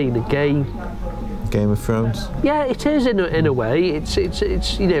literally playing a game. Game of Thrones. Yeah, it is in a way. It's you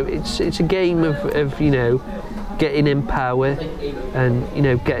know it's a game of you know, getting in power and you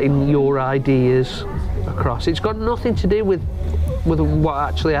know getting your ideas across. It's got nothing to do with what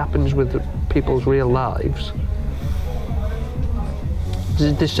actually happens with people's real lives.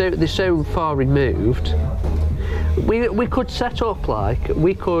 They're so far removed. We could set up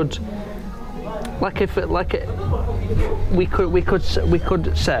we could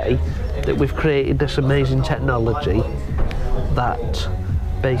say that we've created this amazing technology that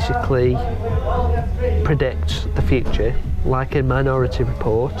basically predicts the future, like in Minority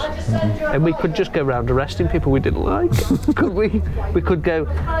Report, and we could just go around arresting people we didn't like. Could we? We could go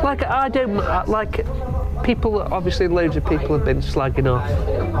like people. Obviously, loads of people have been slagging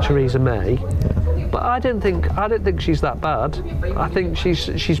off Theresa May, but I don't think she's that bad. I think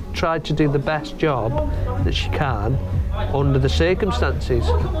she's tried to do the best job that she can under the circumstances.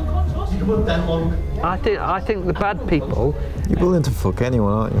 I think the bad people. You're willing to fuck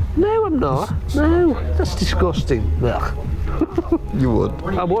anyone, aren't you? No, I'm not. No, that's disgusting. Ugh. You would.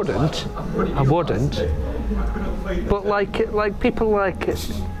 I wouldn't. But like people like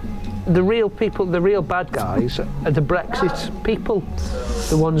the real bad guys are the Brexit people.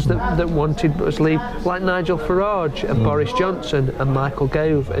 The ones that wanted us to leave, like Nigel Farage and Boris Johnson and Michael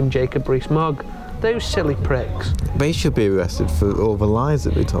Gove and Jacob Rees-Mogg. Those silly pricks. They should be arrested for all the lies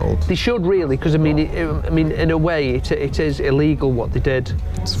that they told. They should really, because I mean, in a way, it is illegal what they did.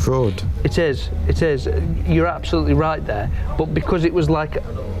 It's fraud. It is. You're absolutely right there. But because it was like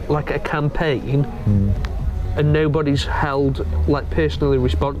a campaign, and nobody's held like personally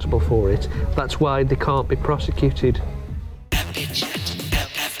responsible for it, that's why they can't be prosecuted.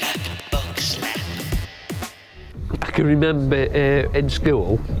 I can remember in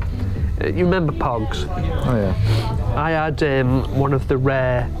school. You remember Pogs? Oh yeah. I had one of the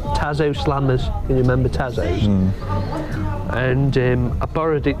rare Tazo slammers. You remember Tazos? And I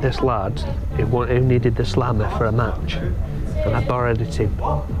borrowed it this lad who needed the slammer for a match. And I borrowed it him.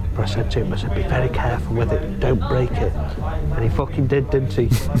 But I said to him, be very careful with it, don't break it. And he fucking did, didn't he?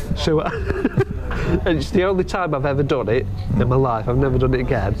 So and it's the only time I've ever done it in my life. I've never done it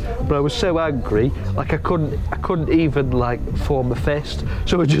again. But I was so angry, like I couldn't even like form a fist.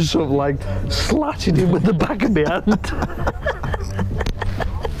 So I just sort of like slatted him with the back of my hand.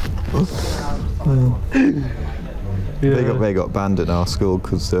 They got banned at our school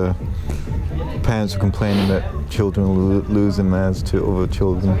because parents were complaining that children were losing theirs to other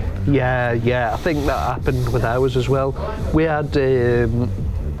children. Yeah, I think that happened with ours as well. We had, can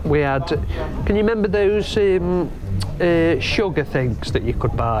you remember those sugar things that you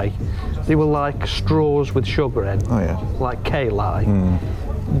could buy? They were like straws with sugar in. Oh yeah. Like K-Lye.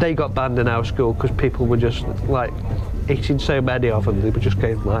 They got banned in our school because people were just like eating so many of them, they were just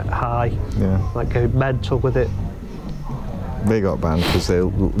going like high, like going mental with it. They got banned because they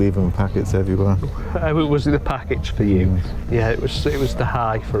leave them in packets everywhere. Was it the packets for you? Yeah, it was the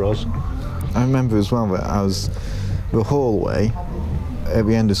high for us. I remember as well that the hallway at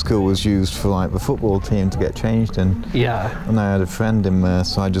the end of school was used for like the football team to get changed in. Yeah. And I had a friend in there,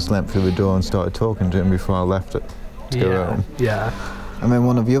 so I just leant through the door and started talking to him before I left it to go home. Yeah. And then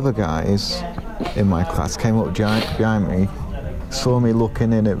one of the other guys in my class came up behind me, saw me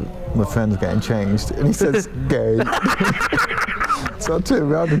looking in at my friends getting changed, and he says, "Gay." So I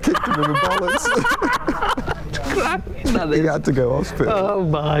turned around and kicked him in the bollocks. He had to go to hospital. Oh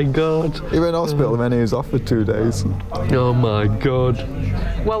my God. He went to hospital and then he was off for 2 days. Oh my God.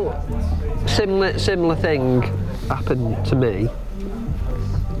 Well, similar thing happened to me.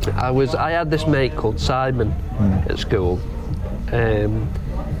 I had this mate called Simon at school, and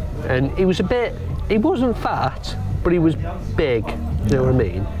he wasn't fat, but he was big, you know what I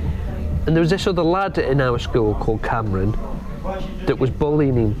mean? And there was this other lad in our school called Cameron that was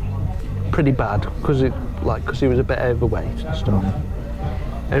bullying him pretty bad because he was a bit overweight and stuff.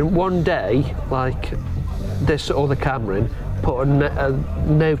 And one day, like, this other Cameron put a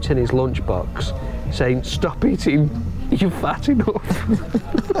note in his lunchbox saying, "Stop eating, you're fat enough."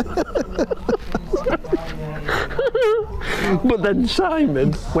 But then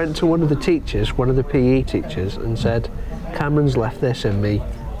Simon went to one of the teachers, one of the PE teachers, and said, "Cameron's left this in me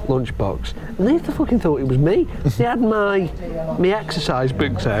lunchbox," and they fucking thought it was me. They had my exercise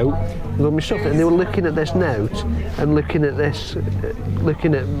books out and all my stuff, and they were looking at this note and looking at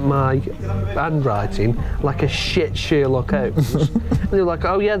my handwriting like a shit Sherlock Holmes. And they were like,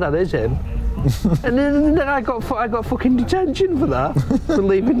 "Oh yeah, that is him." And then I got fucking detention for that, for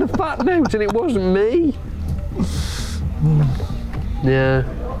leaving the fat note, and it wasn't me. Yeah.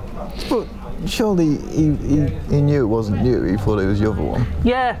 But surely he knew it wasn't you. He thought it was the other one.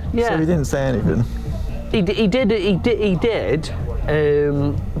 Yeah. So he didn't say anything. He did.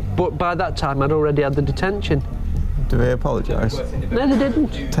 But by that time, I'd already had the detention. Do they apologise? No, they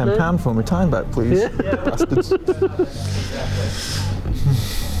didn't. £10 for my time back, please. Bastards.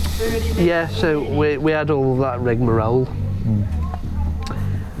 Yeah. So we had all of that rigmarole.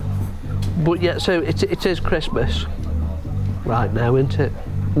 But yeah, so it is Christmas right now, isn't it?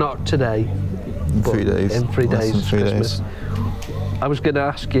 Not today. In 3 days. In 3 days, Less than 3 Christmas. days. I was going to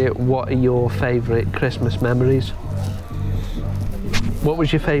ask you, what are your favourite Christmas memories? What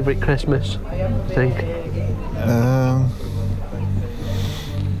was your favourite Christmas, I think?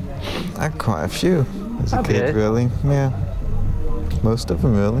 I had quite a few as a kid, really. Yeah. Most of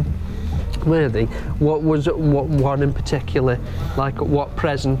them, really. Really? What one in particular? Like, what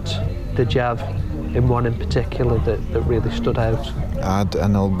present did you have in one in particular that really stood out? I had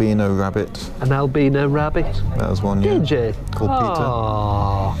an albino rabbit. An albino rabbit? That was one, Did you? Called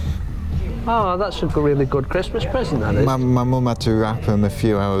Peter. Oh, that's a really good Christmas present, that is. My mum had to wrap him a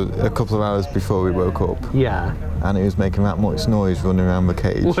couple of hours before we woke up. Yeah. And he was making that much noise running around the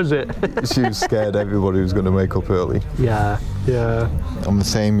cage. Was it? She was scared everybody was going to wake up early. Yeah. On the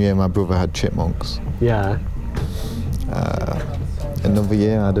same year, my brother had chipmunks. Yeah. another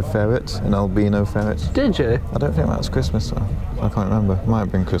year I had a ferret, an albino ferret. Did you? I don't think that was Christmas though. I can't remember. It might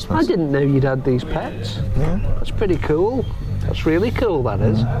have been Christmas. I didn't know you'd had these pets. Yeah. That's pretty cool. That's really cool, that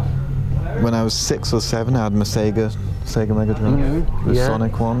is. When I was 6 or 7, I had my Sega Mega Drive, the Yeah.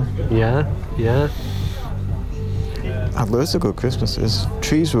 Sonic one. Yeah, yeah. I had loads of good Christmases.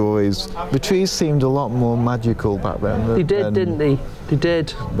 The trees seemed a lot more magical back then. They did, didn't they? They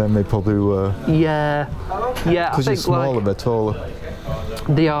did. Than they probably were. Yeah, yeah. I Because you're think smaller, like they're taller.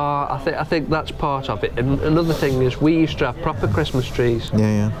 they are. I think that's part of it. And another thing is, we used to have proper Christmas trees.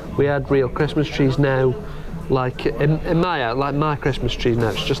 Yeah. We had real Christmas trees. Now, like in my house, like my Christmas tree now,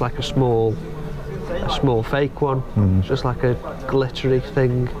 it's just like a small fake one. It's just like a glittery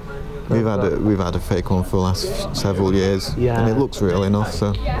thing. We've had a fake one for the last several years, Yeah. and it looks real enough.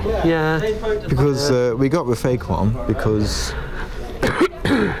 So Yeah, because we got the fake one because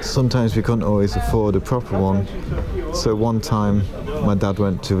sometimes we couldn't always afford a proper one. So one time my dad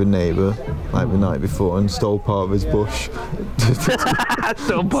went to the neighbour like the night before and stole part of his bush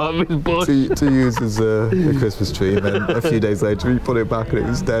still part of his bush. to use as a Christmas tree, and then a few days later he put it back and it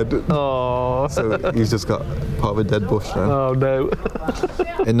was dead. Oh, So he's just got part of a dead bush now. oh no.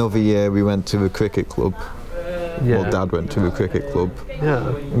 Another year we went to the cricket club. Yeah. Well, Dad went to the cricket club Yeah.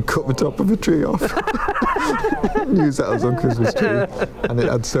 and cut the top of the tree off. And used that as on Christmas tree, and it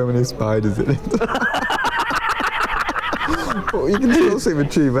had so many spiders in it. Well, you can still see the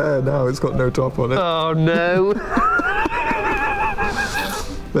tree there now. It's got no top on it. Oh no.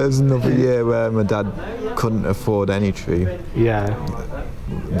 There's another year where my dad couldn't afford any tree, Yeah.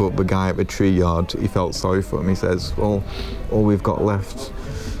 but the guy at the tree yard, he felt sorry for him. He says, "Well, all we've got left,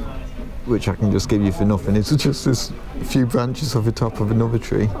 which I can just give you for nothing, is just this few branches off the top of another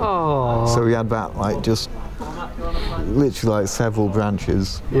tree." Oh. So we had that, like, just literally like several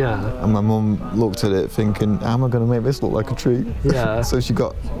branches. Yeah. And my mum looked at it thinking, how am I going to make this look like a tree? Yeah. So she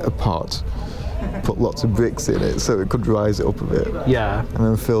got a pot, put lots of bricks in it so it could rise it up a bit, Yeah. and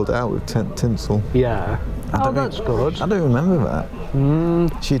then filled it out with tinsel. Yeah. Oh, don't that's good. I don't remember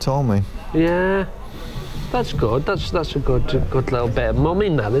that. She told me. Yeah. That's good. That's a good little bit of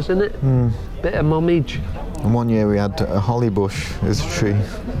mumming, that, isn't it? Bit of mummage. And one year we had a holly bush as a tree.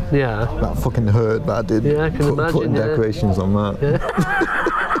 Yeah. That fucking hurt, but I did Yeah, I can imagine, putting yeah. decorations on that.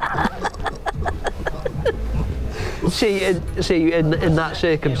 See, in that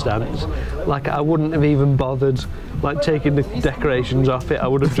circumstance, like I wouldn't have even bothered, like taking the decorations off it. I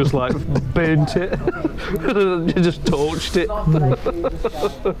would have just like burnt it, just torched it.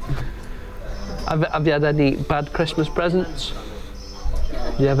 Have you had any bad Christmas presents?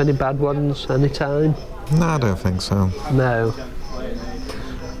 Do you have any bad ones any time? No, I don't think so. No.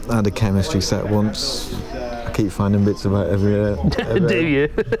 I had a chemistry set once. I keep finding bits about every Do you?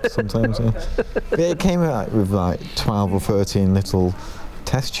 sometimes, yeah. But it came out with like 12 or 13 little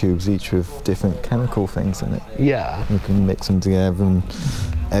test tubes, each with different chemical things in it. Yeah. You can mix them together, and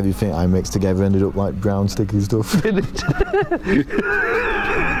everything I mixed together ended up like brown sticky stuff.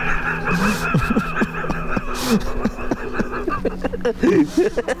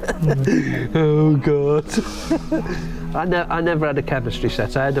 Oh God. I never had a chemistry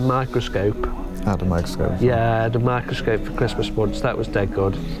set. I had a microscope. I had a microscope. Yeah, I had a microscope for Christmas once. That was dead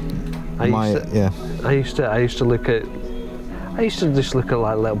good. I used to look at. I used to just look at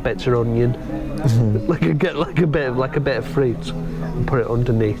like little bits of onion, get like a bit of fruit, and put it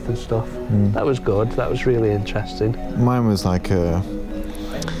underneath and stuff. That was good. That was really interesting. Mine was like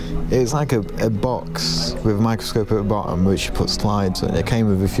it's like a box with a microscope at the bottom which you put slides in. It came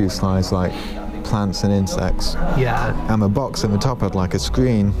with a few slides like plants and insects. Yeah. And the box in the top had like a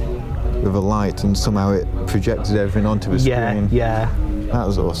screen with a light, and somehow it projected everything onto the screen. Yeah. That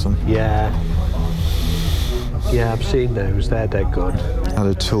was awesome. Yeah. Yeah, I've seen those. They're dead good. I had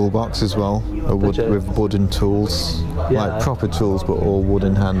a toolbox as well, with wooden tools, Yeah. like proper tools, but all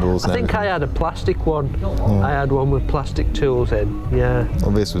wooden handles. I think I had a plastic one. I had one with plastic tools in. Yeah.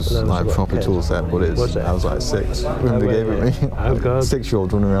 Well, this was When I was like a a proper kid. tool set, but Was it? I was like 6 when they gave it me. Oh, God.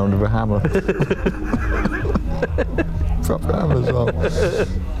 6-year-old running around with a hammer. Proper hammer as well.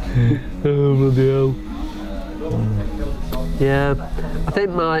 Oh, bloody hell. Yeah, I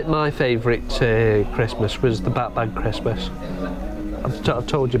think my favourite Christmas was the Batman Christmas. I've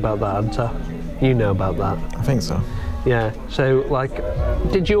told you about that, haven't I? You know about that. I think so. Yeah, so like,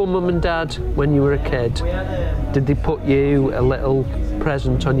 did your mum and dad, when you were a kid, did they put you a little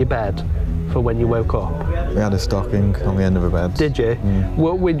present on your bed for when you woke up? We had a stocking on the end of the bed. Did you?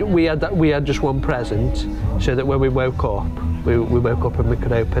 Well, we had just one present, so that when we woke up, we woke up and we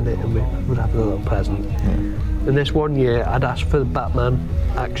could open it and we would have a little present. And this one year, I'd asked for the Batman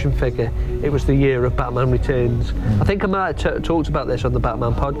action figure. It was the year of Batman Returns. I think I might have talked about this on the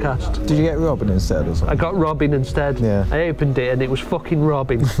Batman podcast. Did you get Robin instead or something? I got Robin instead. Yeah. I opened it and it was fucking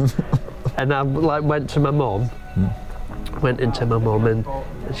Robin. And I went to my mum. Went into my mum and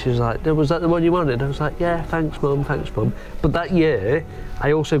she was like, was that the one you wanted? I was like, yeah, thanks mum. But that year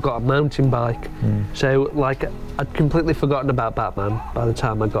I also got a mountain bike. So like I'd completely forgotten about Batman by the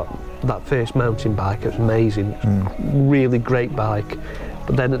time I got that first mountain bike. It was amazing. It was a really great bike.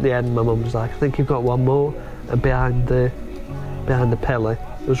 But then at the end my mum was like, I think you've got one more. And behind the pillar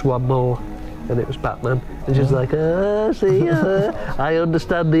there was one more. And it was Batman, and she's like, see, I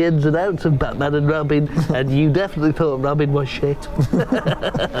understand the ins and outs of Batman and Robin, and you definitely thought Robin was shit.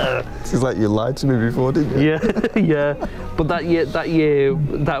 It's like you lied to me before, didn't you? Yeah. But that year,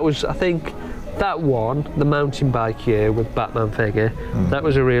 that was, I think, that one, the mountain bike year with Batman figure, that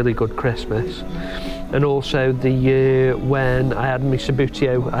was a really good Christmas. And also the year when I had my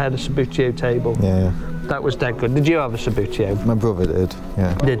Subbuteo, I had a Subbuteo table. Yeah. That was dead good. Did you have a Subbuteo? My brother did,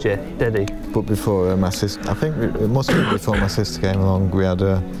 yeah. Did you? Did he? But before my sister, I think it must have been before my sister came along, we had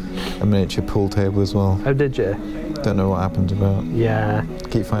a miniature pool table as well. Oh, did you? Don't know what happened about. Yeah.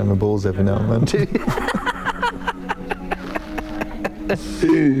 Keep finding my balls every now and then.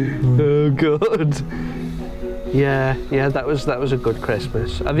 Oh, good. Yeah, that was a good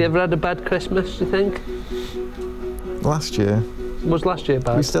Christmas. Have you ever had a bad Christmas, do you think? Last year. Was last year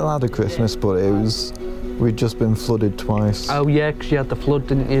bad? We still had a Christmas, but we'd just been flooded twice. Oh yeah, because you had the flood,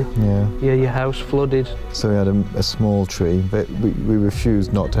 didn't you? Yeah. Yeah, your house flooded. So we had a small tree, but we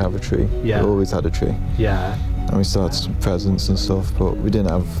refused not to have a tree. Yeah. We always had a tree. Yeah. And we still had some presents and stuff, but we didn't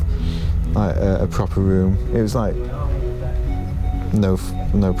have like a proper room. It was like no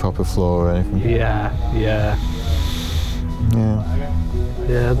proper floor or anything. Yeah. Yeah.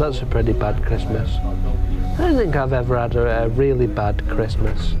 Yeah, that's a pretty bad Christmas. I don't think I've ever had a really bad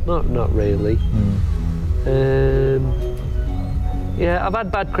Christmas. Not really. Yeah, I've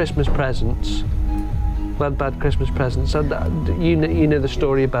had bad Christmas presents. And you know the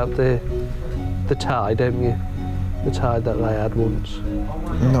story about the tie, don't you? The tie that I had once.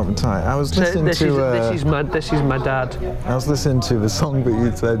 Not the tie. I was listening to. This is my dad. I was listening to the song that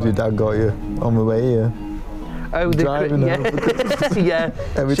you said your dad got you on the way here. Oh, driving yeah. Yeah.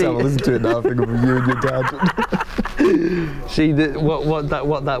 Every time I listen to it now, I think of you and your dad. See, what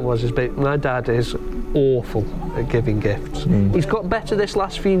that was is my dad is awful at giving gifts. He's got better this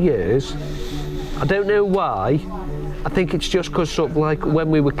last few years. I don't know why. I think it's just because sort of like when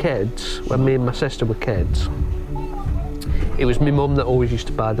we were kids, when me and my sister were kids, it was my mum that always used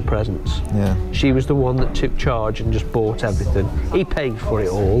to buy the presents. Yeah. She was the one that took charge and just bought everything. He paid for it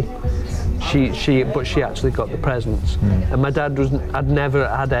all. But she actually got the presents. And my dad had never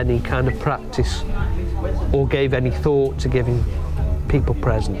had any kind of practice or gave any thought to giving people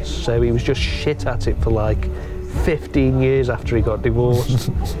presents. So he was just shit at it for like 15 years after he got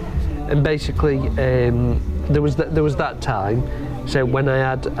divorced. And basically, there was that time. So when I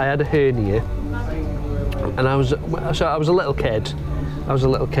had a hernia, and I was a little kid.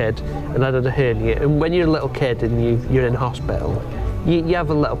 And I had a hernia. And when you're a little kid and you're in hospital, you have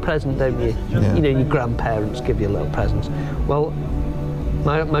a little present, don't you? Yeah. You know, your grandparents give you little presents. Well,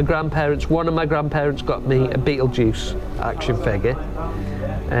 my grandparents, one of my grandparents got me a Beetlejuice action figure,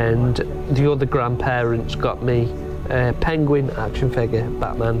 and the other grandparents got me a Penguin action figure,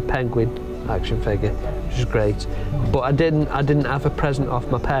 Batman Penguin action figure, which is great. But I didn't have a present off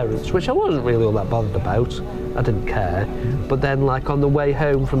my parents, which I wasn't really all that bothered about. I didn't care. But then, like on the way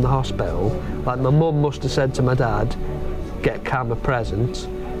home from the hospital, like my mum must have said to my dad, get Cam a present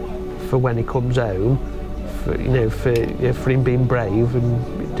for when he comes home, for him being brave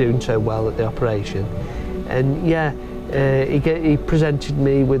and doing so well at the operation. And yeah, he presented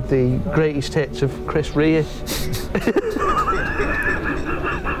me with the greatest hits of Chris Rea.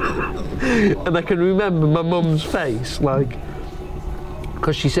 And I can remember my mum's face, like,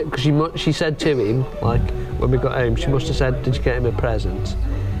 because she said to him, like, when we got home, she must have said, "Did you get him a present?"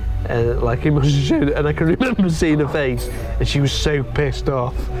 Like he must have shown it, and I can remember seeing her face, and she was so pissed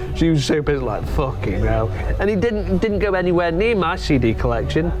off. She was so pissed, like fucking hell. And he didn't go anywhere near my CD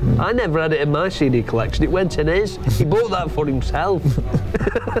collection. I never had it in my CD collection. It went in his. He bought that for himself.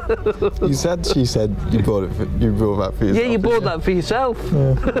 She said you bought that for yourself. Yeah, you bought that for yourself.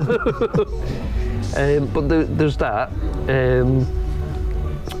 Yeah. But there's that.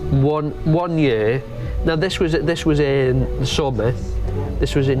 One year. Now this was in the summer.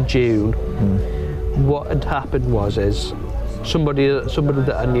 This was in June. What had happened was somebody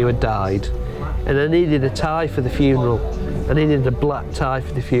that I knew had died, and I needed a tie for the funeral. I needed a black tie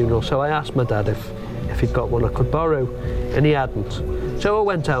for the funeral. So I asked my dad if he'd got one I could borrow, and he hadn't. So I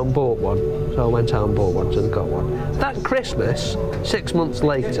went out and bought one. So they got one. That Christmas, 6 months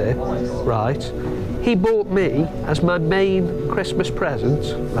later, right, he bought me, as my main Christmas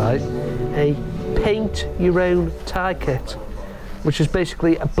present, right, a paint your own tie kit, which is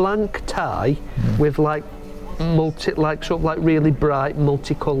basically a blank tie with like really bright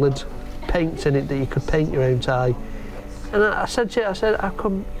multicoloured paints in it that you could paint your own tie. And I said to him,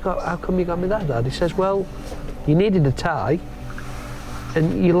 how come you got me that, Dad? He says, well, you needed a tie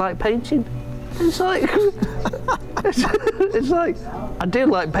and you like painting. And it's like, it's like, I do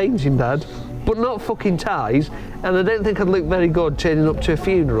like painting, Dad, but not fucking ties, and I don't think I'd look very good turning up to a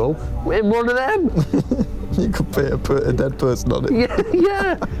funeral in one of them. You could put a dead person on it.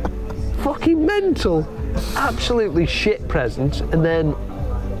 Yeah. Fucking mental. Absolutely shit present. And then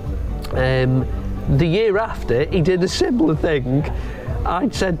the year after, he did a similar thing.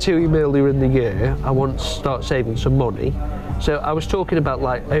 I'd said to him earlier in the year, I want to start saving some money. So I was talking about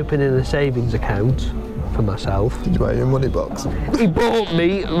like opening a savings account for myself. Did you buy your money box? He bought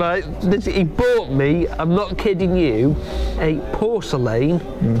me, right, I'm not kidding you, a porcelain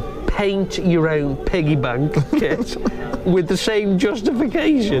paint your own piggy bank kit with the same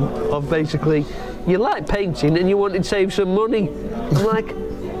justification of basically, you like painting and you wanted to save some money. I'm like,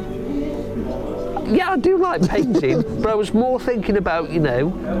 yeah, I do like painting, but I was more thinking about, you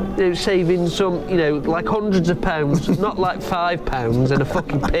know, saving some, like hundreds of pounds, not like £5 in a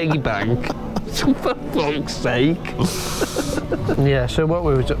fucking piggy bank. For fuck's sake. Yeah, so what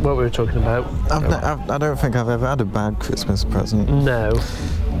we were talking about? I don't think I've ever had a bad Christmas present. No.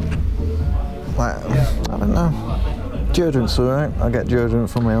 Like, I don't know. Deodorant's alright. I get deodorant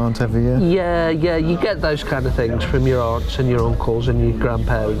from my aunt every year. Yeah, you get those kind of things from your aunts and your uncles and your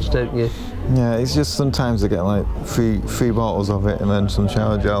grandparents, don't you? Yeah, it's just sometimes I get like three bottles of it and then some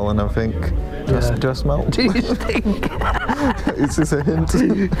shower gel, and I think, do I smell? Do you think? Is this a hint?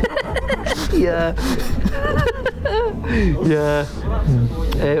 Yeah. Yeah.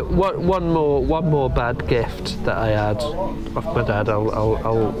 One more bad gift that I had off my dad.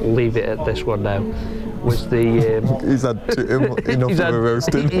 I'll leave it at this one now. Was the he's had enough of a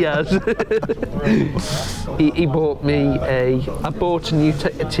roasting. He has. he bought me I bought a new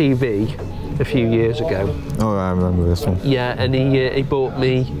TV a few years ago. Oh, I remember this one. Yeah, and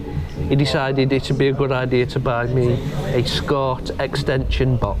he decided it would be a good idea to buy me a SCART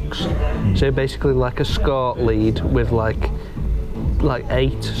extension box. So basically like a SCART lead with like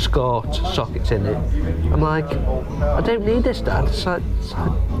 8 SCART sockets in it. I'm like, I don't need this, Dad. It's like,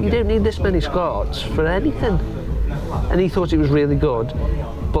 you don't need this many SCARTs for anything. And he thought it was really good,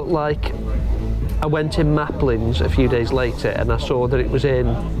 but like, I went in Maplin's a few days later and I saw that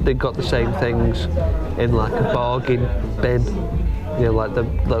they'd got the same things in like a bargain bin. You know, like the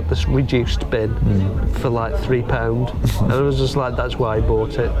reduced bin for like £3, and I was just like, that's why I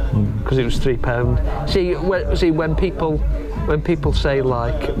bought it, because it was £3. See, when people say,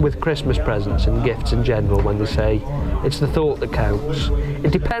 like with Christmas presents and gifts in general, when they say it's the thought that counts,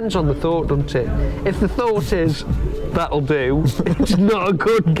 it depends on the thought, doesn't it? If the thought is that'll do, it's not a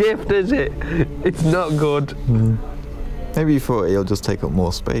good gift, is it? It's not good. Maybe you thought it'll just take up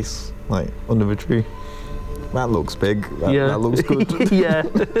more space, like under the tree. That looks big. That looks good. Yeah.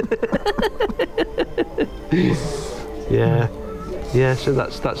 Yeah. So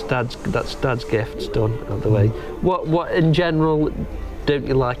that's Dad's gifts done out of the way. What in general don't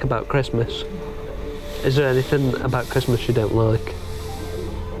you like about Christmas? Is there anything about Christmas you don't like?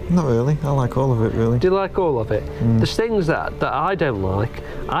 Not really. I like all of it, really. Do you like all of it? There's things that I don't like.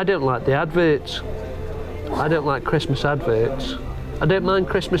 I don't like the adverts. I don't like Christmas adverts. I don't mind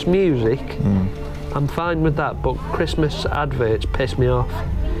Christmas music. I'm fine with that, but Christmas adverts piss me off.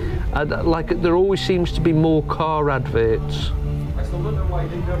 There always seems to be more car adverts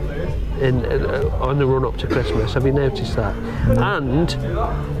on the run up to Christmas. Have you noticed that?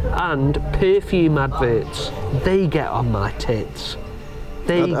 And perfume adverts, they get on my tits.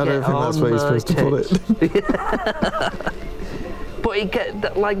 I don't think that's where you're supposed to put it.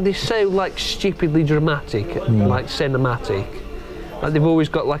 But they're so like stupidly dramatic, like cinematic. Like they've always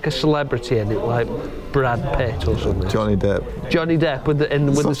got like a celebrity in it, like Brad Pitt or something. Johnny Depp with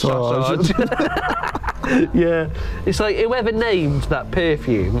the sausage. Yeah, it's like whoever named that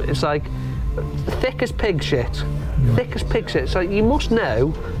perfume. It's like thick as pig shit. Thick as pig shit. It's like you must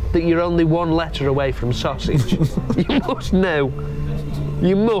know that you're only one letter away from sausage. You must know.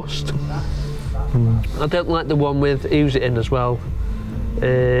 You must. I don't like the one with who's it in as well.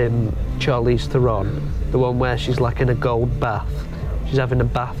 Charlize Theron. The one where she's like in a gold bath. She's having a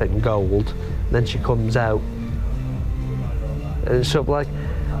bath in gold, and then she comes out. And it's sort of like,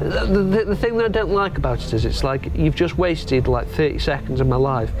 The thing that I don't like about it is it's like you've just wasted like 30 seconds of my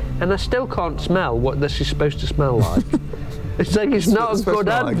life and I still can't smell what this is supposed to smell like. It's like it's not a good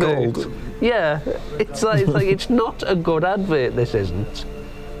like advert. gold. Yeah, it's like it's not a good advert. This isn't.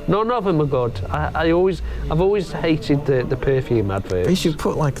 None of them are good. I've always hated the perfume adverts. You should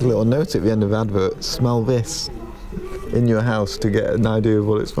put like a little note at the end of the advert, smell this, in your house to get an idea of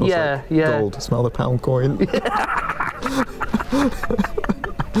what it smells like. Yeah. Gold, smell the pound coin.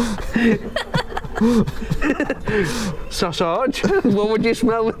 Sausage. What would you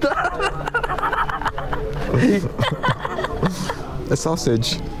smell with that? A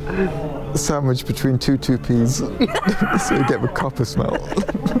sausage sandwich between two peas, so you get the copper smell.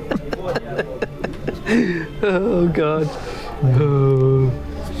 Oh God. Oh.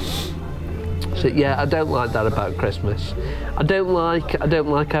 So yeah, I don't like that about Christmas. I don't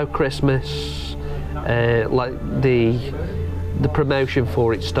like how Christmas, like the promotion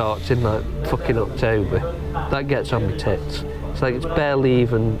for it starts in like fucking October. That gets on my tits. It's like it's barely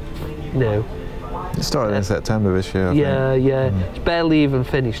even, you know. It started in September this year. I think. Yeah. It's barely even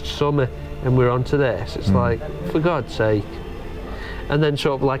finished summer, and we're on to this. It's like, for God's sake. And then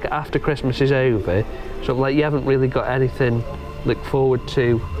sort of like after Christmas is over, sort of like you haven't really got anything to look forward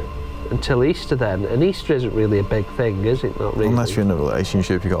to until Easter then. And Easter isn't really a big thing, is it? Not really. Unless you're in a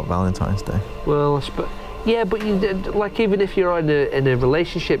relationship, you got Valentine's Day. Well, yeah, but you like even if you're in a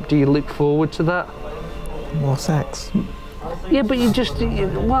relationship, do you look forward to that? More sex. Yeah, but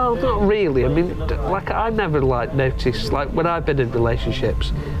well, not really. I mean, like I never like noticed, like when I've been in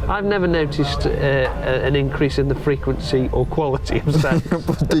relationships, I've never noticed an increase in the frequency or quality of sex.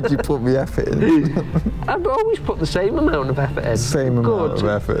 But did you put the effort in? I've always put the same amount of effort in. Same amount of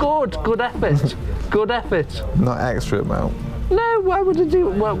effort. Good effort. Good effort. Not extra amount. No, why would I do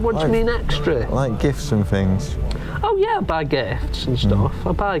it? What do you mean extra? Like gifts and things. Oh yeah, I buy gifts and stuff.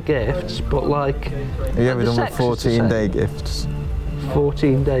 I buy gifts, but like... Have you ever done the 14-day gifts?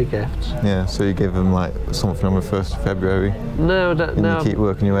 14-day gifts? Yeah, so you give them like something on the 1st of February. No, and no. you keep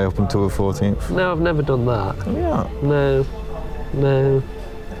working your way up until the 14th. No, I've never done that. Yeah. No.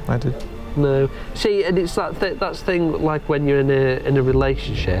 I did. No. See, and it's that's the thing. Like when you're in a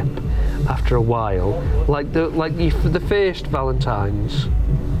relationship, after a while, the first Valentine's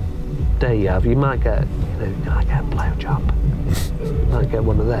Day you might get, a blowjob. You might get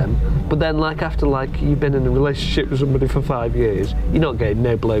one of them. But then, like after you've been in a relationship with somebody for 5 years, you're not getting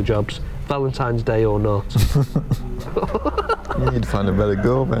no blowjobs, Valentine's Day or not. You need to find a better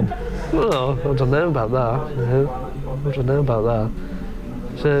girl then. Well, I don't know about that. No, I don't know about that.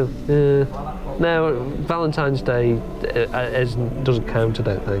 So, no, Valentine's Day doesn't count, I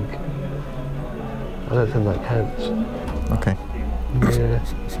don't think. I don't think that counts. Okay. Yeah.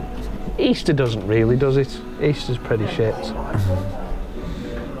 Easter doesn't really, does it? Easter's pretty shit.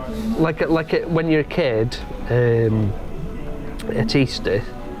 When you're a kid, at Easter,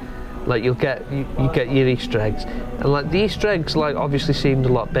 like you get your Easter eggs, and like the Easter eggs obviously seemed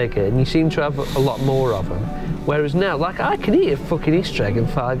a lot bigger, and you seem to have a lot more of them. Whereas now, I can eat a fucking Easter egg in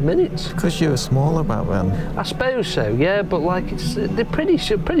 5 minutes. Because you were smaller back then. I suppose so, yeah. But they're pretty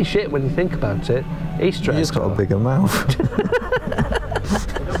shit when you think about it. Easter eggs. You just got a bigger mouth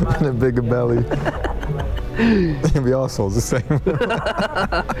and a bigger belly. The arsehole's the same.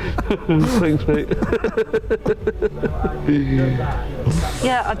 Thanks, mate.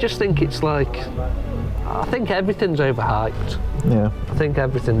 Yeah, I just think it's I think everything's overhyped. Yeah. I think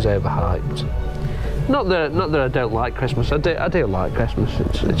everything's overhyped. Not that I don't like Christmas. I do like Christmas.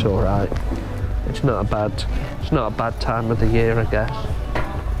 It's all right. It's not a bad time of the year, I guess.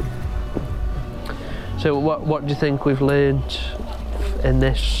 So what do you think we've learned in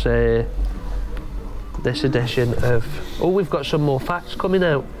this edition of? Oh, we've got some more facts coming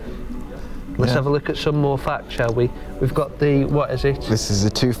out. Let's have a look at some more facts, shall we? We've got what is it? This is the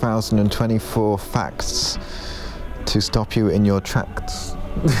 2024 facts to stop you in your tracks.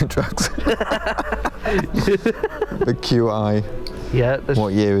 The QI. Yeah.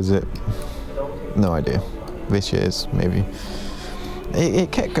 What year is it? No idea. This year's maybe.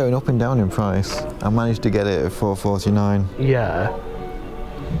 It kept going up and down in price. I managed to get it at $4.49. Yeah.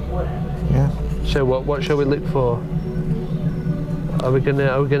 Yeah. So what shall we look for? Are we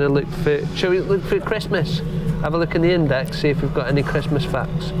gonna look for? Shall we look for Christmas? Have a look in the index, see if we've got any Christmas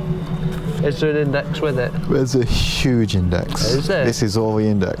facts. Is there an index with it? There's a huge index. Is there? This is all the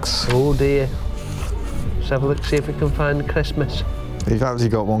index. Oh dear. Let's have a look, see if we can find Christmas. You've actually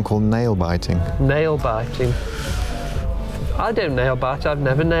got one called nail biting. Nail biting. I don't nail bite, I've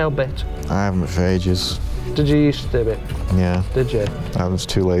never nail bit. I haven't for ages. Did you used to do it? Yeah. Did you? I was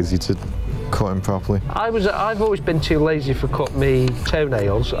too lazy to cut him properly. I've always been too lazy for cut me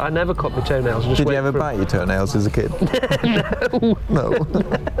toenails. I never cut my toenails. Did you ever bite your toenails as a kid? No.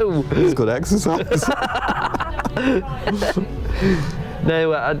 No. It's good exercise.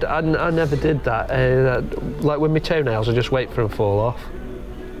 No, I never did that. Like with my toenails, I just wait for them to fall off.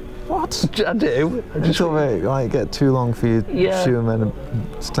 What? I do. Until they like get too long for you Yeah. to chew them and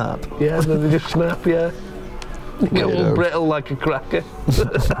snap. Yeah, then they just snap, yeah. They get all Weirdo. brittle like a cracker.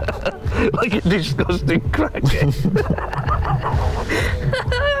 Like a disgusting cracker.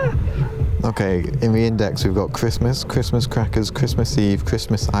 Okay, in the index we've got Christmas, Christmas crackers, Christmas Eve,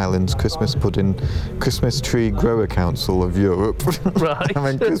 Christmas Islands, Christmas pudding, Christmas Tree Grower Council of Europe. Right. And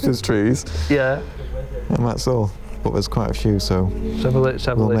then Christmas trees. Yeah. And that's all. But there's quite a few, so Let's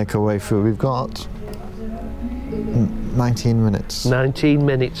have a look. we'll make our way through. We've got 19 minutes. 19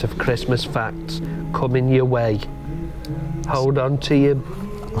 minutes of Christmas facts coming your way. Hold on to your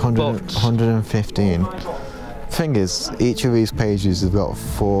 115. Thing is, each of these pages has got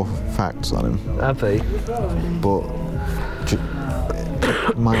 4 facts on them, have they? but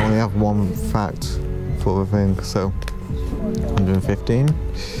might only have 1 fact for the thing, so 115.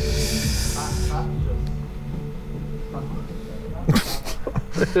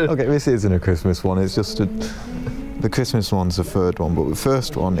 Okay, this isn't a Christmas one, it's just the Christmas one's the third one, but the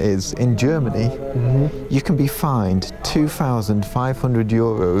first one is, in Germany, you can be fined 2,500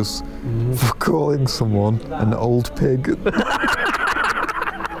 euros for calling someone an old pig.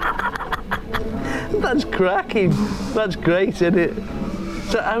 That's cracking. That's great, isn't it?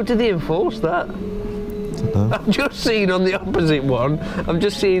 So how do they enforce that? I've just seen on the opposite one,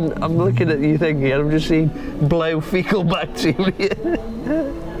 I'm looking at you thinking, and I'm just seeing blow fecal bacteria.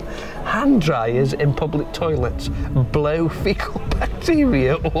 Hand dryers in public toilets blow fecal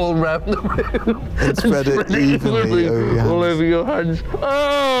bacteria all round the room And spread it evenly over your all hands. over your hands.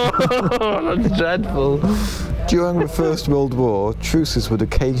 Oh, that's dreadful. During the First World War, truces would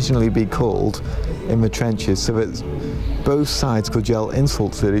occasionally be called in the trenches so that both sides could yell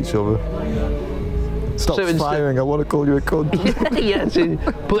insults at each other. Stop So instead- firing, I want to call you a cunt. Yes,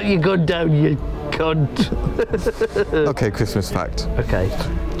 put your gun down, you cunt. Okay, Christmas fact. Okay.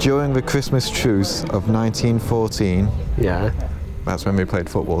 During the Christmas truce of 1914, Yeah. that's when we played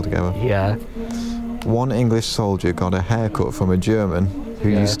football together, Yeah. one English soldier got a haircut from a German who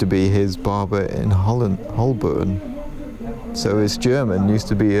Yeah. used to be his barber in Holborn. So this German used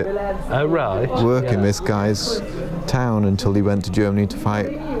to be Oh, right. working this guy's town until he went to Germany to fight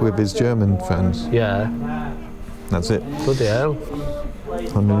with his German friends. Yeah. That's it. Bloody hell.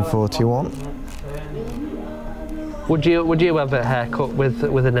 141. Would you have a haircut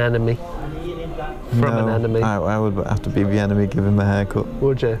with an enemy? From an enemy? I would have to be the enemy giving the haircut.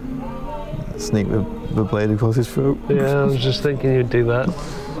 Would you? Sneak the blade across his throat. Yeah, I was just thinking you'd do that.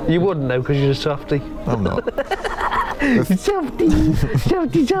 You wouldn't know because you're a softie. I'm not. Softie,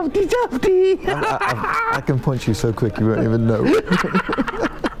 softie, softie, softie. I can punch you so quick you won't even know.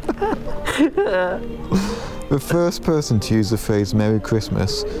 The first person to use the phrase Merry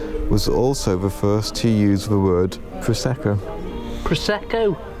Christmas was also the first to use the word Prosecco.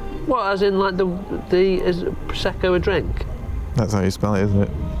 Prosecco? What, as in like is Prosecco a drink? That's how you spell it, isn't it?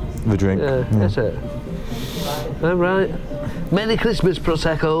 The drink. Yeah, is it? Oh, right. Merry Christmas,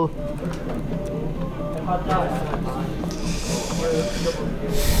 Prosecco.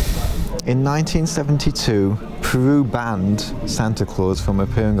 In 1972, Peru banned Santa Claus from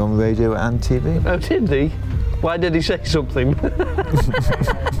appearing on radio and TV. Oh, did he? Why did he say something?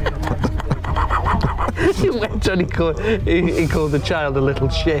 He went on, he called the child a little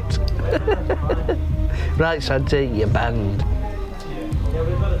shit. Right, Santa, you're banned.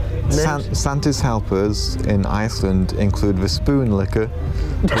 Next. Santa's helpers in Iceland include the spoon licker,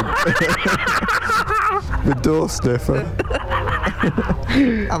 the door sniffer,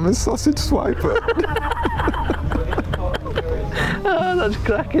 and the sausage swiper. Oh, that's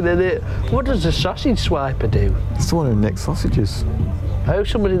cracking, isn't it? What does a sausage swiper do? It's the one who nicks sausages. Oh,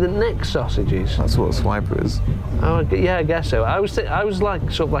 somebody that nicks sausages. That's what a swiper is. Oh, yeah, I guess so. I was like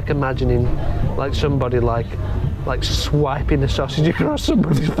sort of like imagining like somebody like swiping a sausage across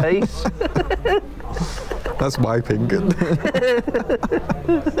somebody's face. That's wiping.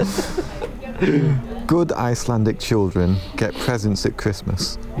 Good Icelandic children get presents at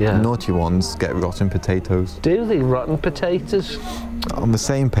Christmas. Yeah. Naughty ones get rotten potatoes. Do they? Rotten potatoes? On the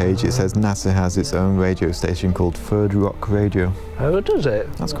same page it says NASA has its own radio station called Third Rock Radio. Oh, does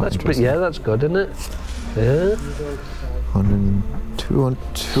it? That's quite pretty, interesting. yeah, that's good, isn't it? Yeah.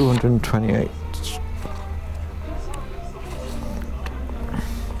 228.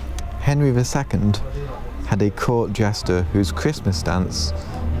 Henry II had a court jester whose Christmas dance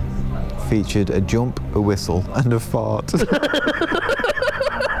featured a jump, a whistle, and a fart.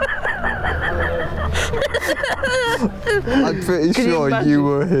 I'm pretty sure you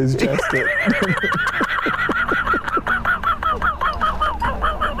were his jester.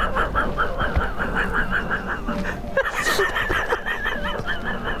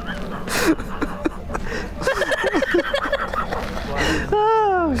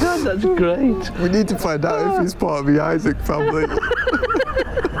 Oh God, that's great. We need to find out if he's part of the Isaac family.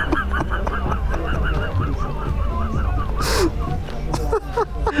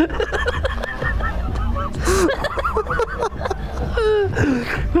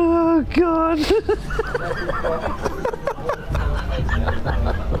 Oh God.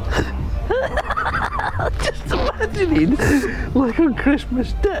 Just imagining, like on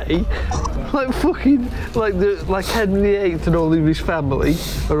Christmas Day, like fucking, like Henry VIII and all of his family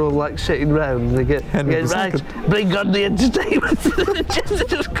are all like sitting round and they get right, bring on the entertainment. The jester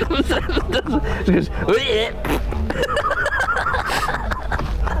just comes out and does it. He goes,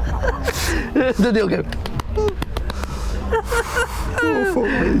 then they'll go. Oh, fuck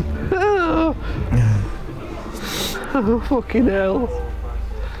me. Oh, fucking hell.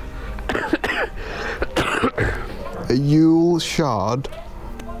 A Yule Shard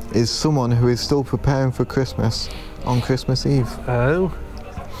is someone who is still preparing for Christmas on Christmas Eve. Oh?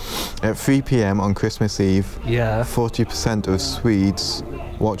 At 3 p.m. on Christmas Eve, Yeah. 40% of Swedes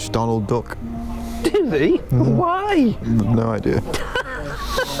watch Donald Duck. Do they? Why? No idea.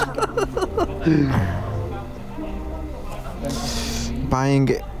 Buying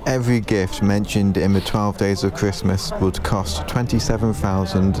every gift mentioned in the 12 Days of Christmas would cost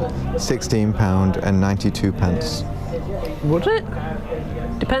 £27,016.92. Would it?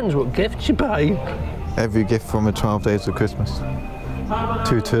 Depends what gifts you buy. Every gift from the 12 Days of Christmas.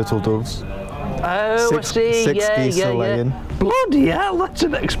 2 turtle doves. Oh, Six I see. geese a laying. Bloody hell, that's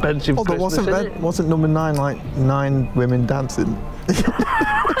an expensive Oh, but Christmas, isn't it? wasn't number 9 like 9 women dancing?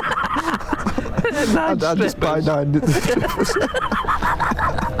 I'd just buy 9 strippers.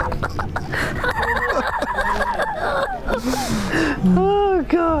 Oh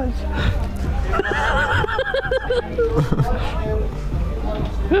God.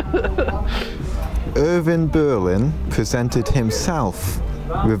 Irving Berlin presented himself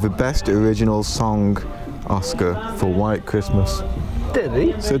with the Best Original Song Oscar for White Christmas. Did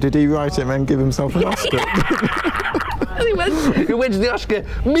he? So did he write it and give himself an Oscar? And he went, who wins the Oscar?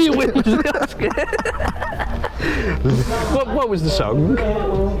 Me wins the Oscar. What was the song?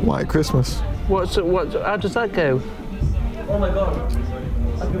 White Christmas. How does that go?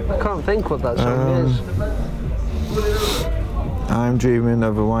 I can't think what that song is. I'm dreaming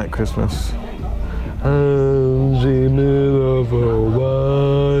of a white Christmas. I'm dreaming of a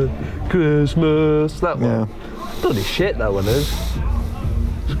white Christmas. That one. Yeah. Bloody shit, that one is.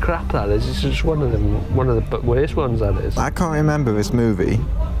 It's crap, that is. It's just one of the worst ones, that is. I can't remember this movie.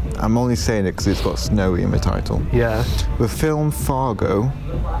 I'm only saying it because it's got snowy in the title. Yeah. The film Fargo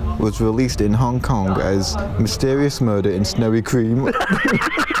was released in Hong Kong as Mysterious Murder in Snowy Cream. That's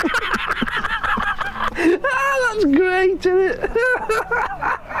great, isn't it?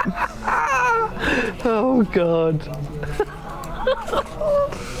 Oh God.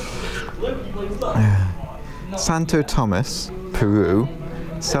 Santo Thomas, Peru,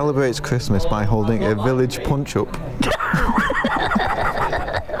 celebrates Christmas by holding a village punch-up.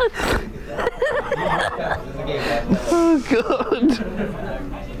 Oh God.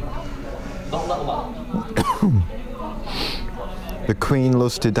 The Queen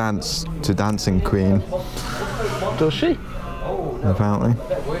loves to dance to Dancing Queen, Does she? apparently.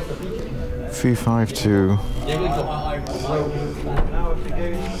 352.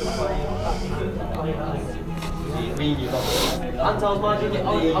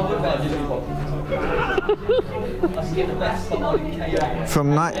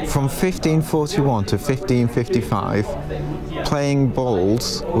 From 1541 to 1555, playing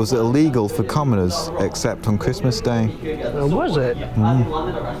bowls was illegal for commoners except on Christmas Day. Was it?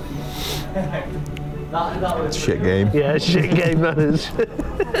 Shit game. Yeah, shit game, that is.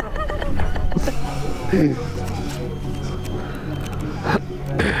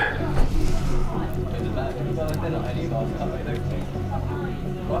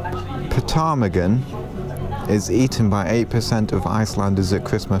 Ptarmigan is eaten by 8% of Icelanders at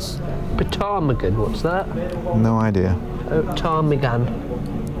Christmas. Ptarmigan, what's that? No idea. Oh, ptarmigan.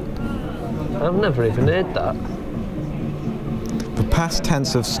 I've never even heard that. The past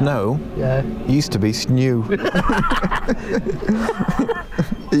tense of snow Yeah. used to be snew.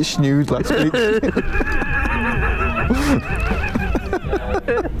 It snewed last week.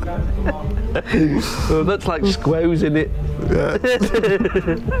 Oh, that's like squoze, in it? Yeah.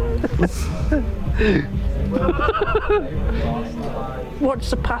 What's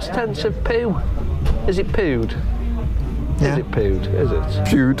the past tense of poo? Is it pooed? Yeah. Is it pooed? Is it?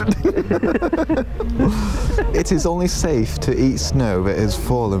 Pewed. It is only safe to eat snow that has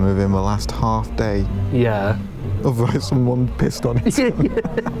fallen within the last half day. Yeah. Otherwise someone pissed on it.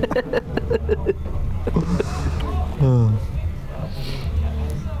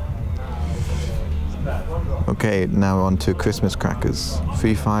 Okay, now on to Christmas crackers.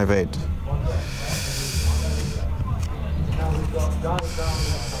 358.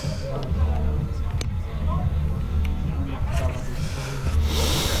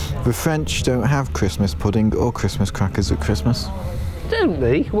 The French don't have Christmas pudding or Christmas crackers at Christmas. Don't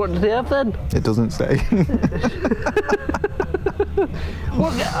they? What do they have then? It doesn't say.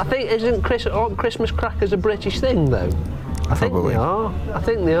 What, I think aren't Christmas crackers a British thing though? I think Probably. they are. I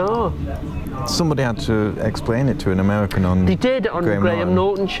think they are. Somebody had to explain it to an American on. They did on the Graham Norton.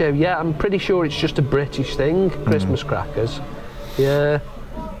 Norton show. Yeah, I'm pretty sure it's just a British thing. Christmas crackers. Yeah.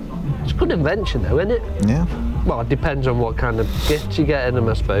 It's a good invention though, isn't it? Yeah. Well, it depends on what kind of gifts you get in them,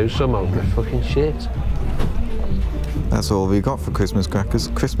 I suppose. Some of them are fucking shit. That's all we got for Christmas crackers.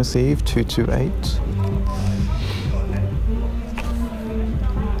 Christmas Eve, 228.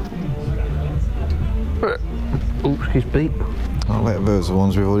 Oh, excuse me. Oh, wait, those are the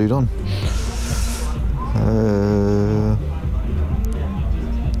ones we've already done.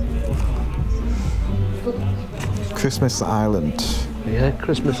 Christmas Island. Yeah,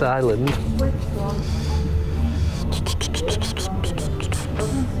 Christmas Island.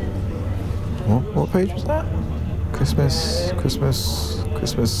 What page was that? Christmas.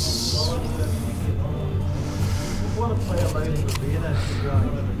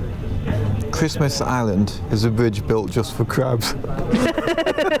 Christmas Island is a bridge built just for crabs. For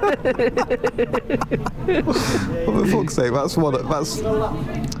the fuck's sake,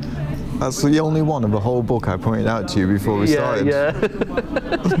 that's the only one of the whole book I pointed out to you before we started. Yeah.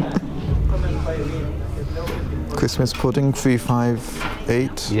 Christmas pudding,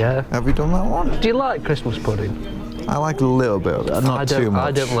 358. Yeah. Have we done that one? Do you like Christmas pudding? I like a little bit of it, not too much.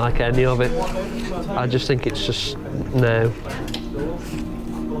 I don't like any of it. I just think it's just, no.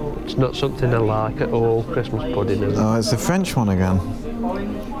 It's not something I like at all, Christmas pudding, is it? Oh, it's the French one again.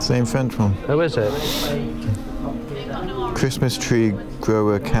 Same French one. Oh, is it? Christmas Tree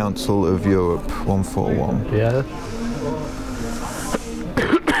Grower Council of Europe, 141. Yeah.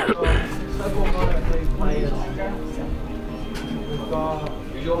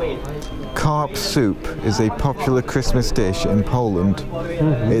 Carp soup is a popular Christmas dish in Poland.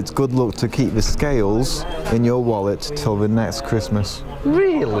 It's good luck to keep the scales in your wallet till the next Christmas.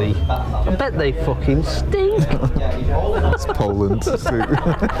 Really? I bet they fucking stink. It's Poland soup.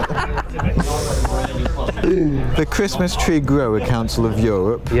 The Christmas Tree Grower Council of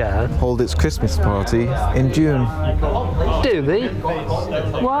Europe Yeah. hold its Christmas party in June. Do they?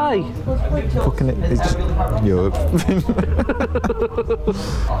 Why? Fucking it's Europe.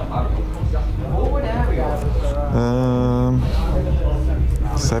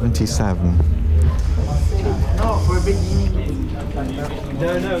 77.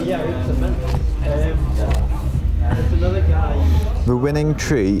 No, yeah, it's another guy. The winning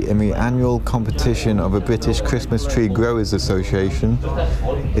tree in the annual competition of the British Christmas Tree Growers Association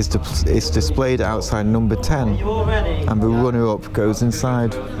is displayed outside number 10, and the runner-up goes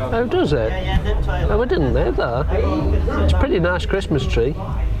inside. Oh, does it? Oh, I didn't know that. It's a pretty nice Christmas tree.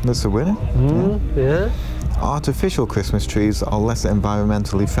 That's the winner. Yeah. Artificial Christmas trees are less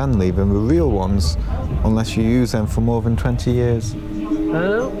environmentally friendly than the real ones, unless you use them for more than 20 years.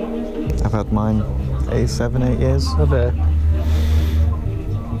 Oh, I've had mine 7, 8 years. have it?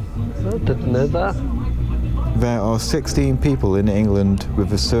 I didn't know that. There are 16 people in England with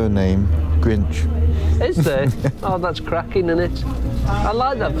the surname Grinch. Is there? Oh, that's cracking, isn't it? I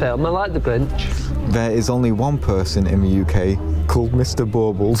like that film. I like The Grinch. There is only one person in the UK called Mr.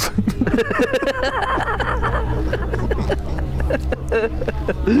 Baubles.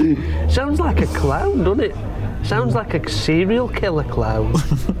 Sounds like a clown, doesn't it? Sounds like a serial killer clown.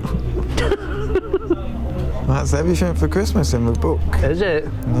 That's everything for Christmas in the book. Is it?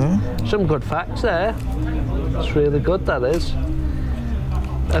 Yeah. Some good facts there. It's really good, that is.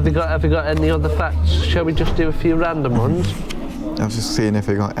 Have you got any other facts? Shall we just do a few random ones? I was just seeing if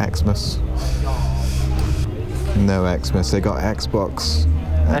they got Xmas. No Xmas. They got Xbox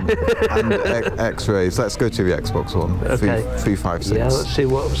and X-rays. Let's go to the Xbox one. Okay. 356. Yeah, let's see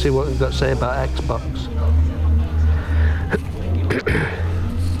what we've got to say about Xbox.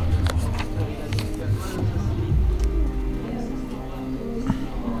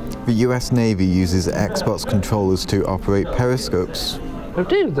 The US Navy uses Xbox controllers to operate periscopes. Oh,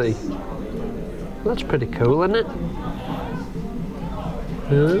 do they? That's pretty cool, isn't it?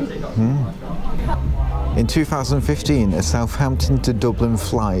 In 2015, a Southampton to Dublin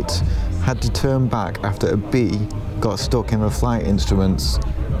flight had to turn back after a bee got stuck in the flight instruments.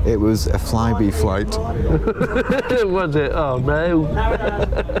 It was a flyby flight. Was it? Oh no.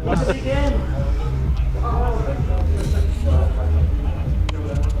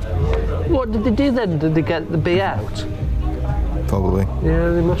 What did they do then? Did they get the bee out? Probably. Yeah,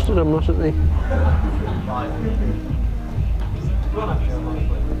 they must have done, mustn't they?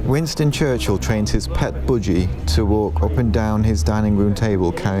 Winston Churchill trained his pet budgie to walk up and down his dining room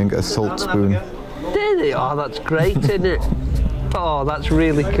table carrying a salt spoon. Did they? Oh, that's great, isn't it? Oh, that's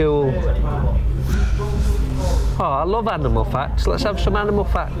really cool. Oh, I love animal facts. Let's have some animal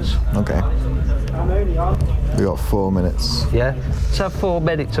facts. Okay. We got 4 minutes. Yeah? Let's have 4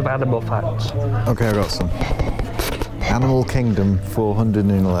 minutes of animal facts. Okay, I got some. Animal Kingdom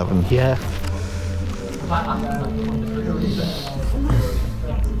 411. Yeah.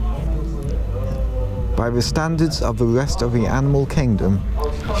 By the standards of the rest of the animal kingdom,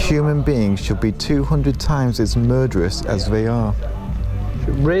 human beings should be 200 times as murderous as they are.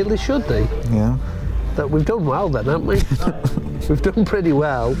 Really, should they? Yeah. That we've done well then, haven't we? We've done pretty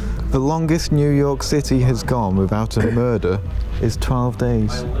well. The longest New York City has gone without a murder is 12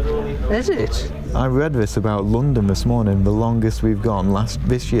 days. Is it? I read this about London this morning. The longest we've gone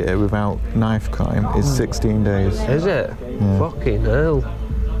this year without knife crime is 16 days. Is it? Yeah. Fucking hell.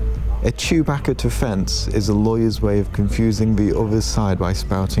 A Chewbacca defence is a lawyer's way of confusing the other side by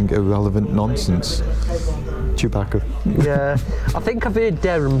spouting irrelevant nonsense. Chewbacca. Yeah. I think I've heard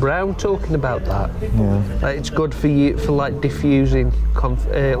Darren Brown talking about that. Yeah. Like, it's good for you, for like diffusing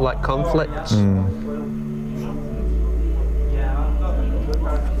conflicts.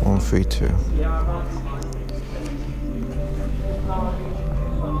 132.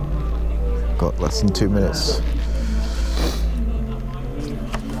 Got less than 2 minutes.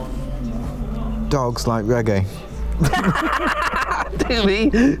 Dogs like reggae. Do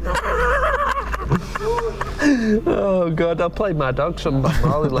we? Oh god, I'll play my dog some Bob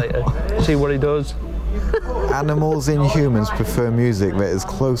Marley later. See what he does. Animals and humans prefer music that is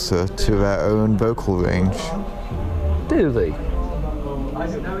closer to their own vocal range. Do they?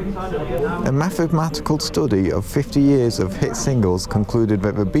 A mathematical study of 50 years of hit singles concluded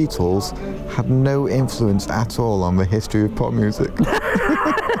that the Beatles had no influence at all on the history of pop music.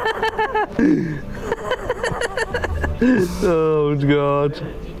 Oh god.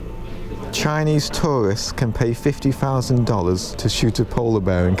 Chinese tourists can pay $50,000 to shoot a polar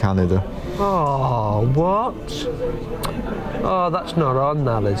bear in Canada. Oh, what? Oh, that's not on,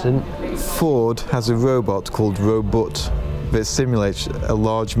 that isn't. Ford has a robot called Robot that simulates a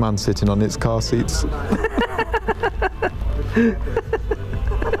large man sitting on its car seats.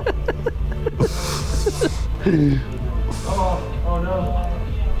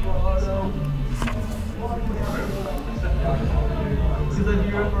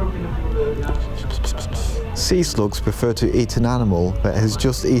 Sea slugs prefer to eat an animal that has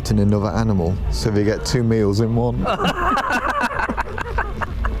just eaten another animal, so they get 2 meals in one.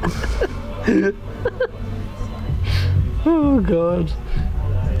 Oh god.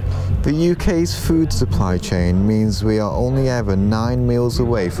 The UK's food supply chain means we are only ever 9 meals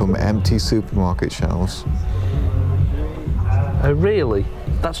away from empty supermarket shelves. Oh really?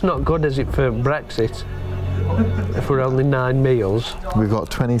 That's not good, is it, for Brexit? If we're only 9 meals. We've got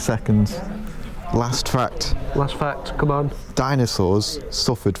 20 seconds. Last fact. Last fact, come on. Dinosaurs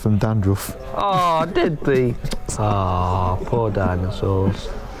suffered from dandruff. Oh, did they? Oh, poor dinosaurs.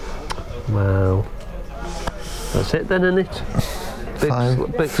 Wow. That's it then, isn't it?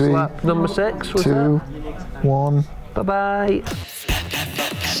 Big slap number 6, was 2, that? 1. Bye-bye.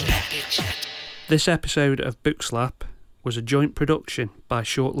 This episode of Book Slap was a joint production by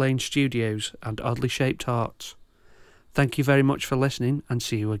Short Lane Studios and Oddly Shaped Hearts. Thank you very much for listening, and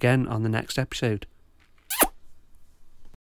see you again on the next episode.